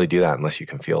can't really do that unless you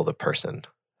can feel the person.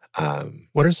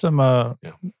 What are some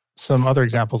other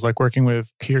examples, like working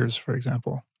with peers, for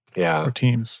example? Yeah. Or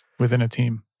teams within a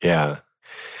team? Yeah.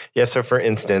 Yeah. So for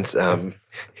instance, I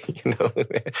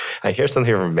hear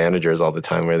something from managers all the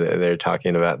time where they're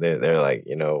talking about, they're like,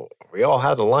 we all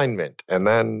had alignment, and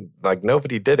then like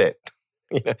nobody did it.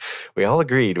 We all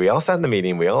agreed. We all sat in the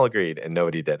meeting. We all agreed, and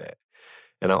nobody did it.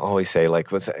 And I'll always say,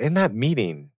 like, was in that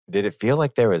meeting, did you feel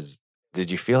like they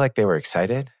were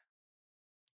excited?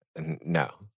 And no.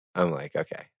 I'm like,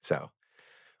 okay, so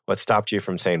what stopped you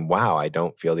from saying, wow, I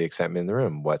don't feel the excitement in the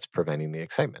room? What's preventing the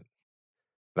excitement?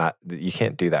 You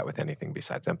can't do that with anything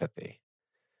besides empathy.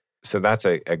 So that's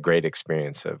a great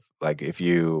experience of, like, if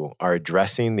you are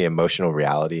addressing the emotional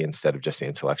reality instead of just the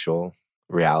intellectual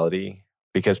reality,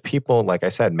 because people, like I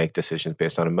said, make decisions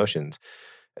based on emotions.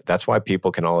 That's why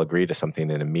people can all agree to something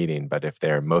in a meeting, but if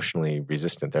they're emotionally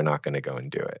resistant, they're not going to go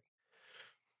and do it.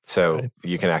 So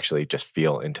you can actually just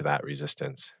feel into that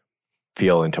resistance,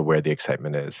 feel into where the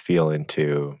excitement is, feel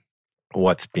into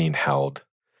what's being held,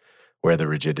 where the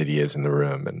rigidity is in the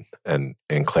room, and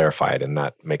clarify it. And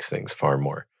that makes things far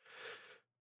more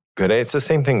good. It's the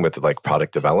same thing with, like,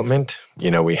 product development.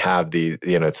 We have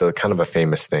it's a kind of a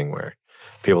famous thing where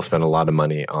people spend a lot of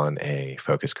money on a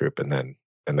focus group, and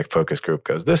the focus group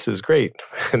goes, this is great.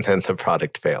 And then the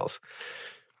product fails.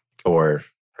 Or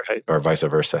vice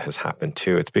versa has happened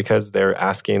too. It's because they're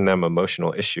asking them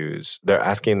emotional issues. They're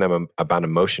asking them about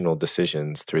emotional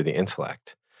decisions through the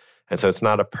intellect. And so it's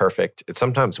not a perfect, it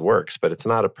sometimes works, but it's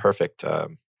not a perfect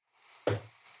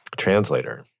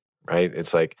translator, right?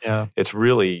 It's like, It's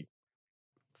really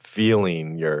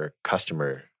feeling your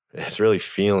customer. It's really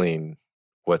feeling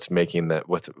what makes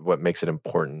it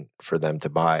important for them to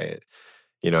buy it.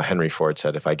 Henry Ford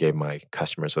said, if I gave my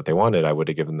customers what they wanted, I would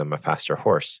have given them a faster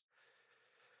horse.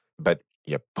 But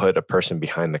you put a person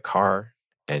behind the car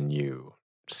and you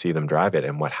see them drive it,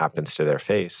 and what happens to their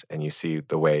face, and you see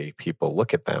the way people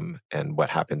look at them and what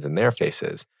happens in their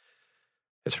faces,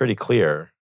 it's pretty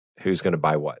clear who's going to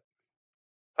buy what.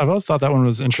 I've always thought that one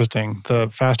was interesting, the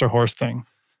faster horse thing,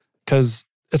 because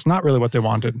it's not really what they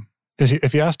wanted.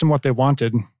 If you asked them what they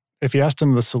wanted, if you asked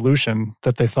them the solution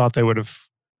that they thought they would have,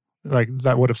 like,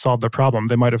 that would have solved their problem,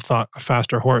 they might have thought a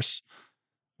faster horse.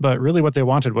 But really what they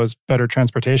wanted was better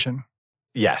transportation.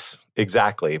 Yes,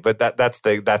 exactly. But that's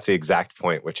the exact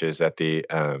point, which is that the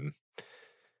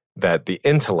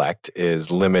intellect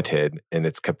is limited in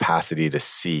its capacity to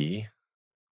see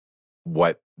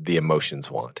what the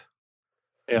emotions want.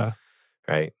 Yeah.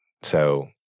 Right? So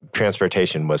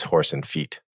transportation was horse and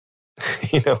feet,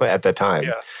 at the time.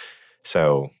 Yeah.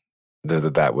 So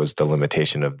that was the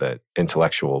limitation of the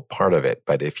intellectual part of it.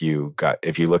 But if you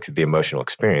looked at the emotional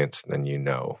experience, then you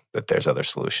know that there's other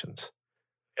solutions.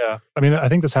 Yeah. I mean, I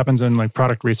think this happens in, like,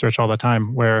 product research all the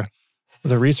time, where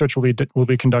the research will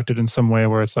be conducted in some way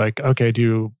where it's like, okay,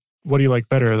 what do you like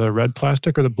better, the red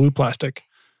plastic or the blue plastic?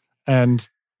 And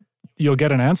you'll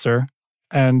get an answer,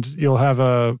 and you'll have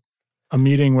a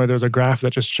meeting where there's a graph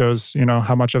that just shows,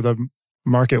 how much of the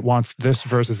market wants this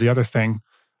versus the other thing.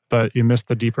 But you missed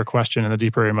the deeper question and the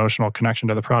deeper emotional connection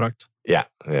to the product. Yeah,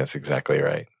 that's exactly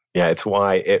right. Yeah, it's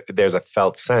why there's a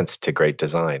felt sense to great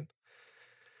design.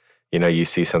 You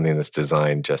see something that's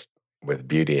designed just with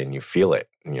beauty and you feel it,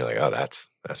 and you're like, oh, that's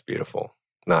beautiful.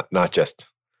 Not just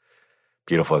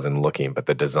beautiful as in looking, but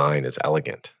the design is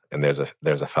elegant, and there's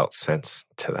a felt sense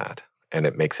to that, and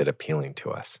it makes it appealing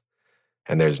to us.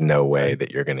 And there's no way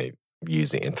that you're going to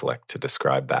use the intellect to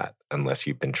describe that unless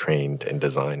you've been trained in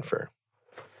design for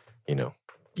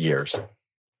years.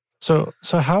 So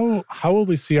how will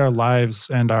we see our lives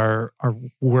and our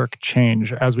work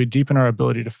change as we deepen our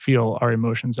ability to feel our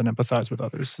emotions and empathize with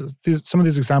others? Some of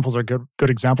these examples are good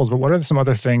examples, but what are some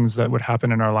other things that would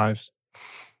happen in our lives?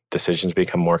 Decisions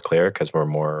become more clear because we're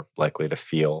more likely to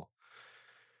feel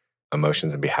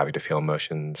emotions and be happy to feel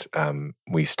emotions.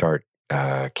 We start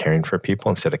caring for people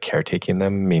instead of caretaking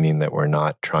them, meaning that we're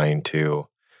not trying to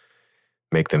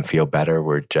make them feel better.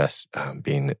 We're just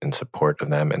being in support of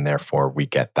them, and therefore we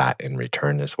get that in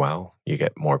return as well. You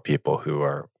get more people who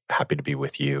are happy to be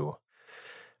with you.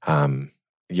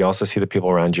 You also see the people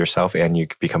around yourself, and you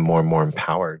become more and more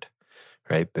empowered,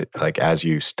 right? Like, as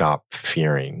you stop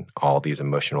fearing all these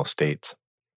emotional states,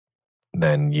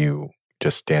 then you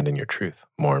just stand in your truth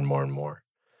more and more and more.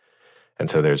 And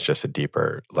so there's just a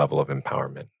deeper level of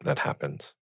empowerment that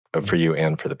happens for you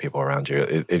and for the people around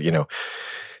you.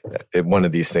 One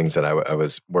of these things that I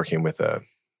was working with a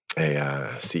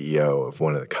CEO of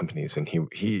one of the companies, and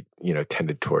he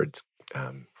tended towards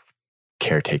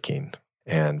caretaking,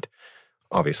 and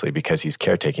obviously because he's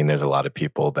caretaking, there's a lot of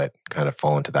people that kind of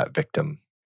fall into that victim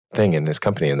thing in his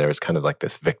company, and there was kind of like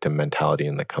this victim mentality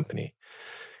in the company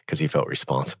because he felt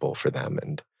responsible for them.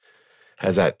 And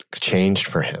as that changed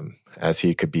for him, as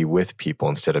he could be with people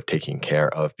instead of taking care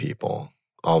of people,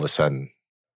 all of a sudden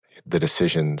the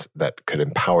decisions that could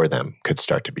empower them could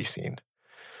start to be seen.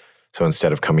 So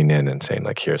instead of coming in and saying,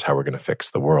 like, here's how we're going to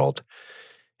fix the world,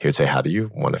 he would say, how do you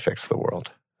want to fix the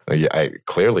world?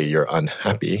 Clearly you're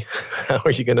unhappy. How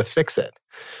are you going to fix it?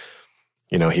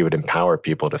 He would empower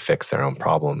people to fix their own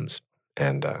problems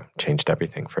and changed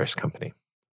everything for his company.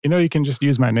 You can just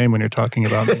use my name when you're talking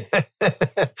about me.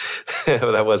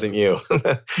 That wasn't you.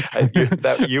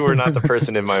 You were not the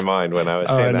person in my mind when I was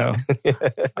saying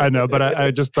that. I know, but I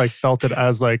just felt it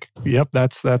as yep,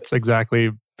 that's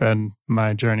exactly been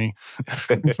my journey.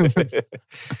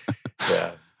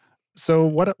 Yeah. So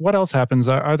what else happens?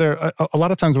 Are there a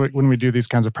lot of times when we do these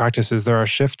kinds of practices, there are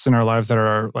shifts in our lives that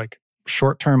are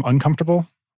short-term uncomfortable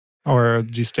or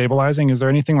destabilizing? Is there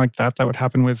anything like that would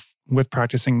happen with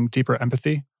practicing deeper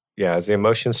empathy? Yeah, as the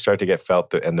emotions start to get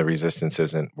felt and the resistance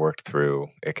isn't worked through,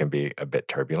 it can be a bit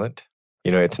turbulent.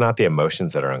 It's not the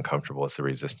emotions that are uncomfortable, it's the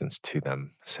resistance to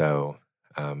them. So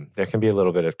there can be a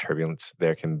little bit of turbulence.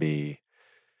 There can be,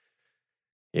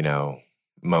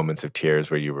 moments of tears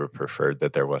where you would preferred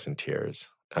that there wasn't tears.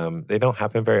 They don't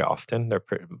happen very often. They're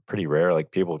pretty rare.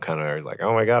 People kind of are like,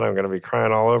 oh my God, I'm going to be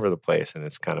crying all over the place. And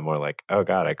it's kind of more like, oh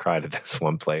God, I cried at this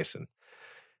one place. And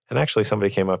actually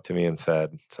somebody came up to me and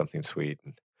said something sweet.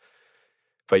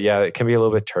 But yeah, it can be a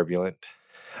little bit turbulent.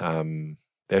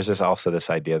 There's also this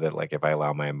idea that if I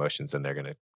allow my emotions, then they're going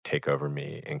to take over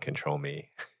me and control me.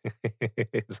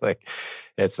 It's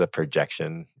the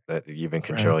projection that you've been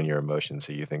controlling your emotions,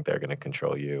 so you think they're going to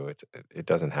control you. It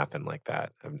doesn't happen like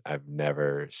that. I've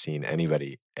never seen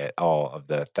anybody at all of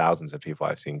the thousands of people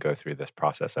I've seen go through this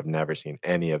process. I've never seen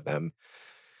any of them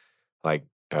are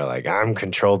I'm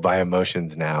controlled by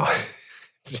emotions now.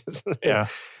 It's just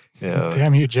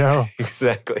Damn you, Joe.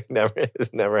 Exactly.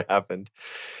 It's never happened.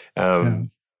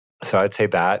 So I'd say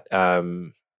that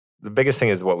the biggest thing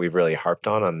is what we've really harped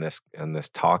on this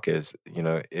talk is,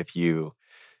 if you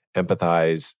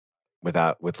empathize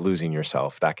with losing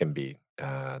yourself, that can be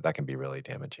really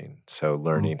damaging. So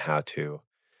learning how to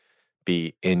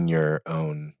be in your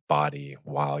own body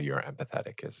while you're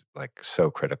empathetic is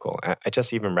so critical. I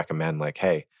just even recommend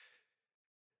hey,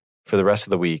 for the rest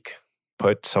of the week,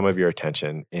 put some of your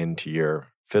attention into your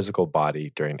physical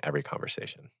body during every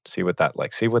conversation. See what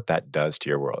that does to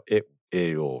your world.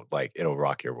 It'll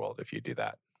rock your world if you do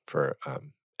that for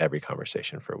every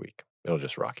conversation for a week. It'll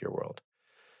just rock your world.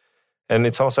 And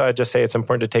it's also, I'd just say it's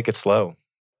important to take it slow.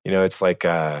 It's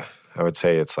I would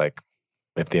say it's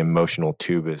if the emotional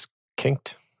tube is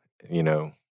kinked,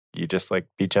 you just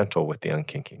be gentle with the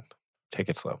unkinking. Take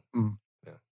it slow. Mm.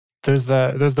 Yeah. There's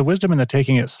the wisdom in the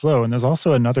taking it slow. And there's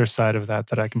also another side of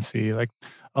that I can see.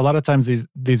 A lot of times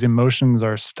these emotions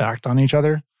are stacked on each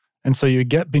other. And so you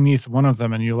get beneath one of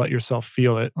them and you let yourself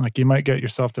feel it. You might get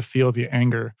yourself to feel the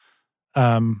anger.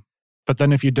 But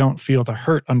then if you don't feel the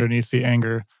hurt underneath the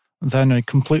anger, then a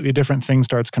completely different thing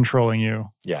starts controlling you.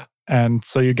 Yeah. And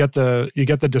so you get the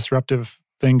disruptive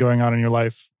thing going on in your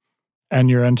life and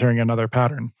you're entering another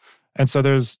pattern. And so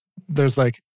there's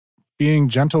being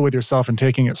gentle with yourself and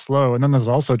taking it slow. And then there's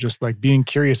also just being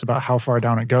curious about how far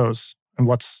down it goes and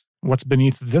what's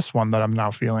beneath this one that I'm now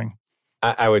feeling.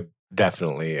 I would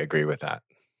definitely agree with that.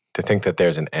 To think that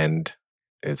there's an end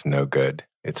is no good.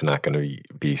 It's not going to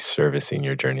be servicing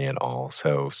your journey at all.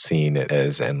 So seeing it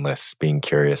as endless, being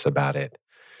curious about it,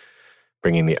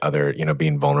 bringing the other,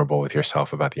 being vulnerable with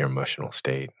yourself about your emotional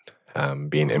state,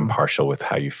 being impartial with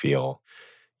how you feel.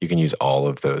 You can use all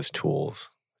of those tools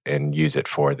and use it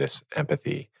for this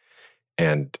empathy.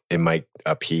 And it might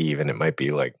upheave and it might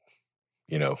be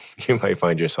you might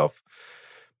find yourself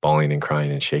bawling and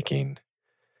crying and shaking.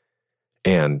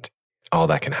 And all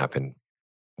that can happen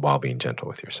while being gentle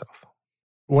with yourself.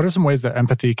 What are some ways that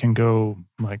empathy can go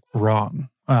wrong?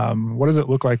 What does it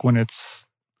look like when it's,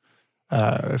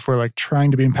 if we're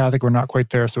trying to be empathic, we're not quite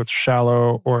there, so it's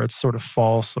shallow or it's sort of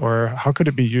false? Or how could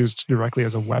it be used directly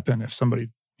as a weapon if somebody,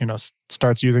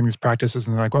 starts using these practices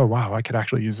and they're oh, wow, I could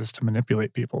actually use this to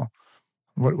manipulate people?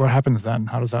 What happens then?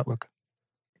 How does that look?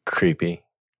 Creepy.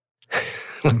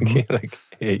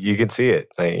 You can see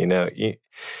it.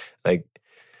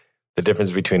 The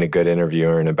difference between a good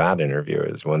interviewer and a bad interviewer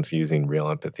is one's using real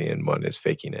empathy and one is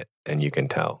faking it. And you can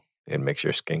tell. It makes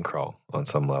your skin crawl on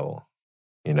some level.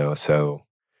 So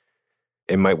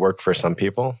it might work for some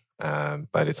people,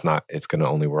 but it's going to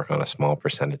only work on a small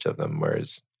percentage of them,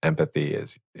 whereas empathy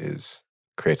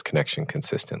creates connection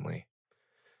consistently.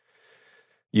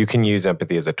 You can use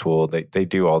empathy as a tool. They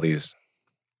do all these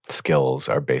skills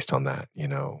are based on that,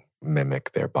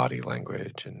 mimic their body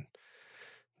language and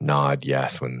nod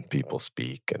yes when people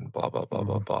speak and blah, blah, blah,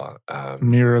 blah, blah.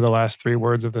 Mirror the last three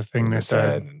words of the thing they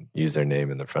said. And use their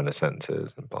name in the front of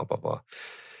sentences and blah, blah, blah.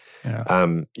 Yeah.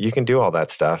 You can do all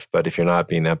that stuff, but if you're not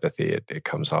being empathy, it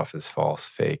comes off as false,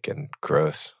 fake, and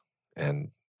gross. And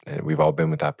we've all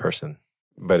been with that person.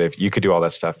 But if you could do all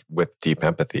that stuff with deep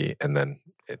empathy, and then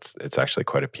it's actually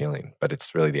quite appealing. But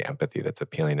it's really the empathy that's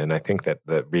appealing. And I think that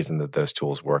the reason that those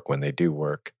tools work when they do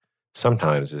work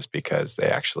sometimes is because they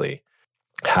actually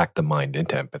hack the mind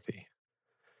into empathy.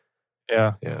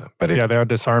 Yeah. Yeah. But they are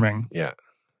disarming. Yeah.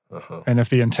 Uh-huh. And if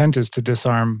the intent is to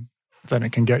disarm, then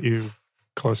it can get you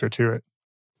closer to it.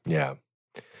 Yeah.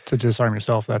 To disarm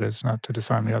yourself, that is, not to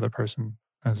disarm the other person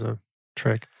as a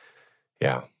trick.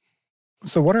 Yeah.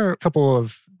 So what are a couple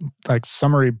of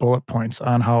summary bullet points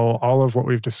on how all of what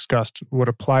we've discussed would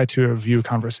apply to a view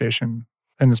conversation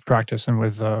in this practice and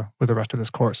with the rest of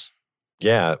this course?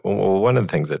 Yeah. Well, one of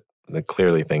the things that the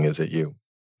clearly thing is that you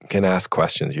can ask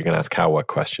questions. You can ask how, what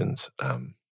questions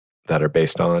that are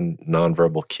based on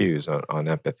nonverbal cues on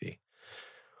empathy.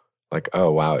 Like,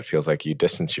 oh, wow, it feels like you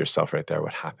distance yourself right there.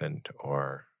 What happened?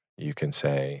 Or you can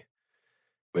say,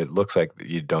 it looks like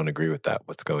you don't agree with that.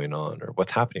 What's going on? Or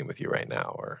what's happening with you right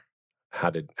now? Or how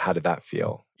did that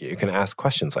feel? You can ask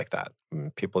questions like that.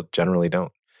 People generally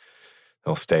don't.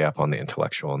 They'll stay up on the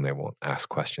intellectual and they won't ask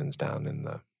questions down in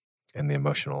the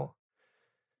emotional.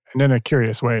 And in a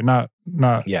curious way, not.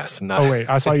 Yes. Not, oh wait,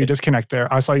 I saw you disconnect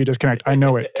there. I saw you disconnect. I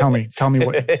know it. Tell me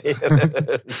what.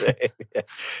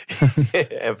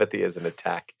 Empathy is an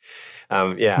attack.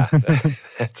 Yeah,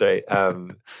 that's right.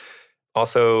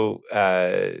 Also,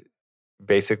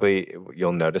 basically,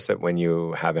 you'll notice that when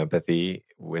you have empathy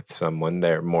with someone,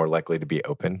 they're more likely to be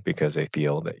open because they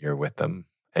feel that you're with them,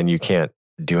 and you can't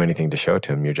do anything to show it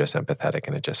to them. You're just empathetic,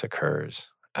 and it just occurs.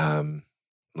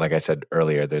 Like I said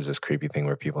earlier, there's this creepy thing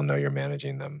where people know you're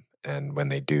managing them. And when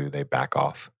they do, they back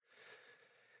off.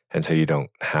 And so you don't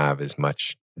have as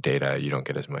much data. You don't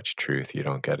get as much truth. You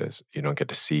don't get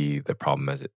to see the problem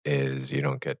as it is. You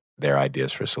don't get their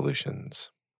ideas for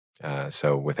solutions.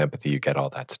 So with empathy, you get all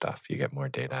that stuff. You get more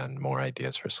data and more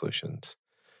ideas for solutions.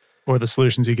 Or the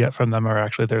solutions you get from them are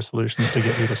actually their solutions to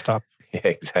get you to stop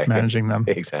managing them.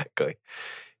 Exactly.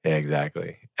 Yeah,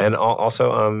 exactly. And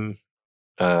also,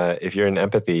 if you're in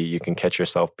empathy, you can catch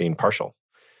yourself being partial,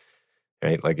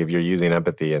 right? Like if you're using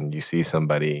empathy and you see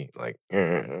somebody like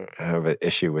have an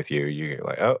issue with you, you're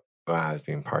like, oh, wow, I was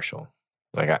being partial.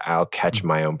 Like I'll catch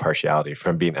my own partiality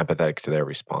from being empathetic to their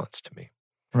response to me.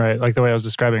 Right. Like the way I was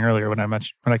describing earlier when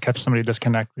I catch somebody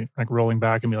disconnect, like rolling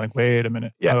back and be like, wait a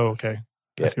minute. Yeah. Oh, okay.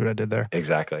 I see what I did there.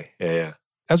 Exactly. Yeah.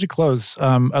 As we close,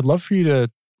 I'd love for you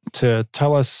to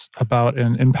tell us about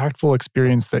an impactful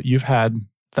experience that you've had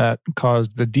that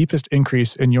caused the deepest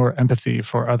increase in your empathy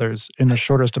for others in the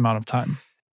shortest amount of time.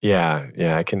 Yeah.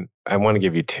 I want to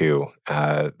give you two.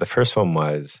 The first one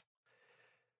was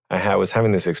I was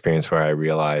having this experience where I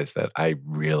realized that I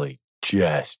really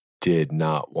just did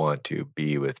not want to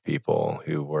be with people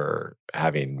who were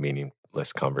having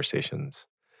meaningless conversations.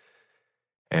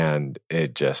 And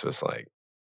it just was like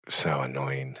so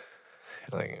annoying.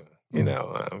 Like,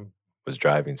 I was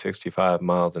driving 65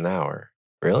 miles an hour.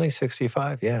 Really?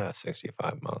 65? Yeah,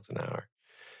 65 miles an hour.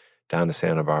 Down to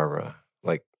Santa Barbara.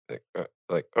 It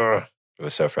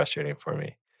was so frustrating for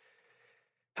me.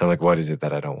 I'm like, what is it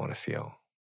that I don't want to feel?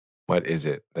 What is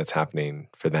it that's happening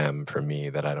for them, for me,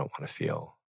 that I don't want to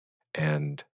feel?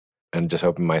 And just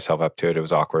open myself up to it. It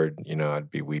was awkward. I'd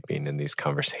be weeping in these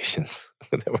conversations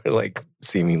that were like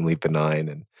seemingly benign.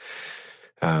 And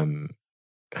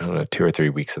I don't know, 2 or 3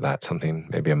 weeks of that, something,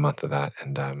 maybe a month of that.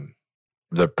 And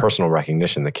the personal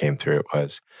recognition that came through it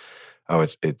was,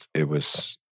 it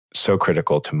was so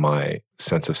critical to my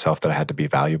sense of self that I had to be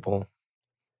valuable.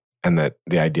 And that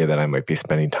the idea that I might be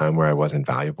spending time where I wasn't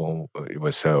valuable, it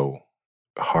was so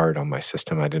hard on my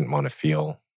system. I didn't want to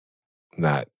feel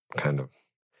that kind of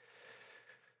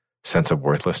sense of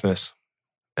worthlessness.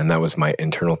 And that was my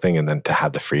internal thing. And then to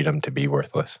have the freedom to be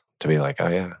worthless, to be like, oh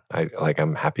yeah,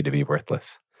 I'm happy to be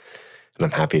worthless and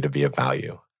I'm happy to be of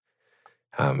value.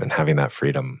 And having that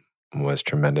freedom was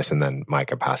tremendous. And then my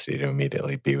capacity to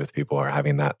immediately be with people or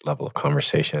having that level of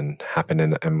conversation happen.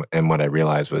 And what I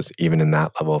realized was even in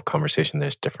that level of conversation,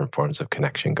 there's different forms of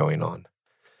connection going on.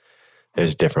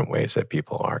 There's different ways that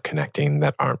people are connecting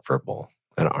that aren't verbal,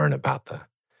 that aren't about the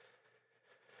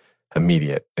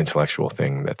immediate intellectual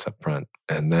thing that's up front.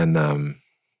 And then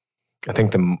I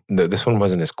think this one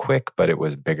wasn't as quick, but it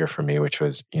was bigger for me, which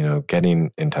was,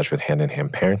 getting in touch with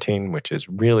hand-in-hand parenting, which is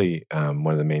really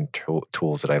one of the main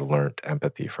tools that I learned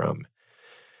empathy from.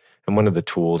 And one of the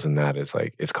tools in that is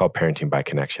it's called parenting by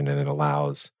connection, and it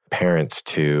allows parents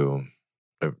to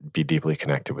be deeply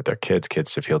connected with their kids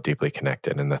to feel deeply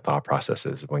connected. And the thought process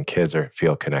is when kids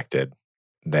feel connected,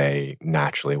 they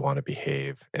naturally want to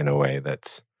behave in a way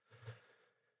that's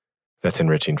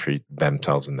enriching for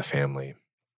themselves and the family.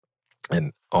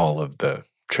 And all of the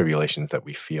tribulations that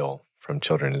we feel from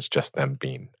children is just them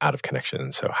being out of connection.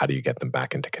 And so how do you get them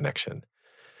back into connection?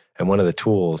 And one of the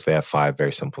tools, they have 5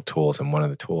 very simple tools. And one of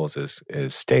the tools is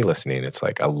stay listening. It's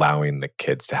like allowing the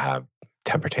kids to have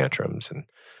temper tantrums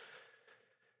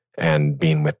and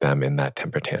being with them in that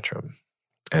temper tantrum.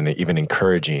 And even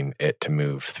encouraging it to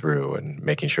move through and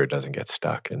making sure it doesn't get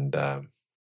stuck. And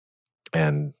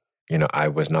I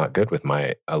was not good with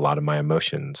a lot of my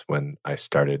emotions when I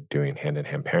started doing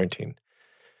hand-in-hand parenting.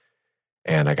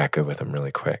 And I got good with them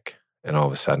really quick. And all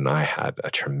of a sudden, I had a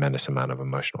tremendous amount of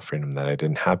emotional freedom that I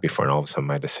didn't have before. And all of a sudden,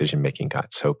 my decision-making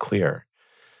got so clear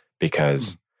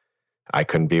because I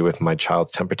couldn't be with my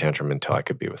child's temper tantrum until I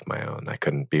could be with my own. I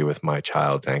couldn't be with my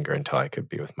child's anger until I could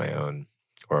be with my own,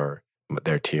 or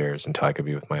their tears until I could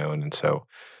be with my own. And so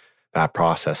that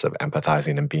process of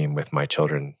empathizing and being with my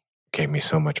children gave me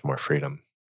so much more freedom.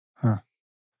 Huh.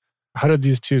 How did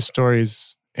these 2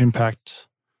 stories impact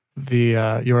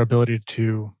your ability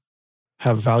to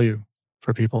have value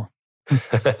for people?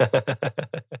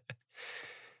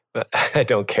 I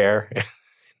don't care.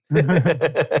 If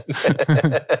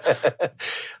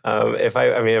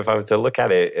I was to look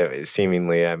at it,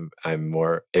 seemingly I'm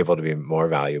more able to be more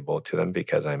valuable to them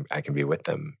because I can be with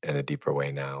them in a deeper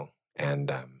way now,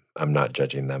 and I'm not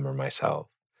judging them or myself.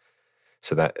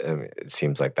 So that it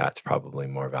seems like that's probably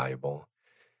more valuable.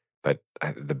 But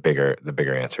the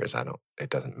bigger answer is it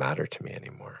doesn't matter to me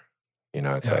anymore.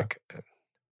 It's like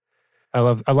I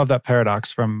love that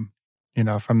paradox from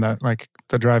that, like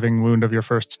the driving wound of your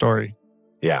first story.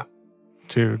 Yeah.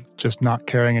 To just not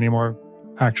caring anymore,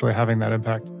 actually having that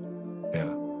impact. Yeah.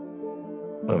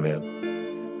 Oh man.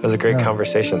 That was a great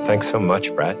conversation. Thanks so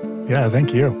much, Brett. Yeah,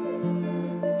 thank you.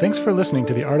 Thanks for listening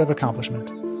to The Art of Accomplishment.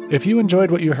 If you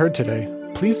enjoyed what you heard today,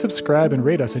 please subscribe and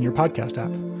rate us in your podcast app.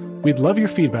 We'd love your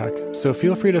feedback, so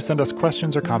feel free to send us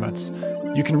questions or comments.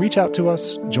 You can reach out to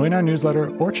us, join our newsletter,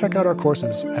 or check out our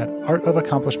courses at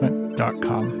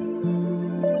artofaccomplishment.com.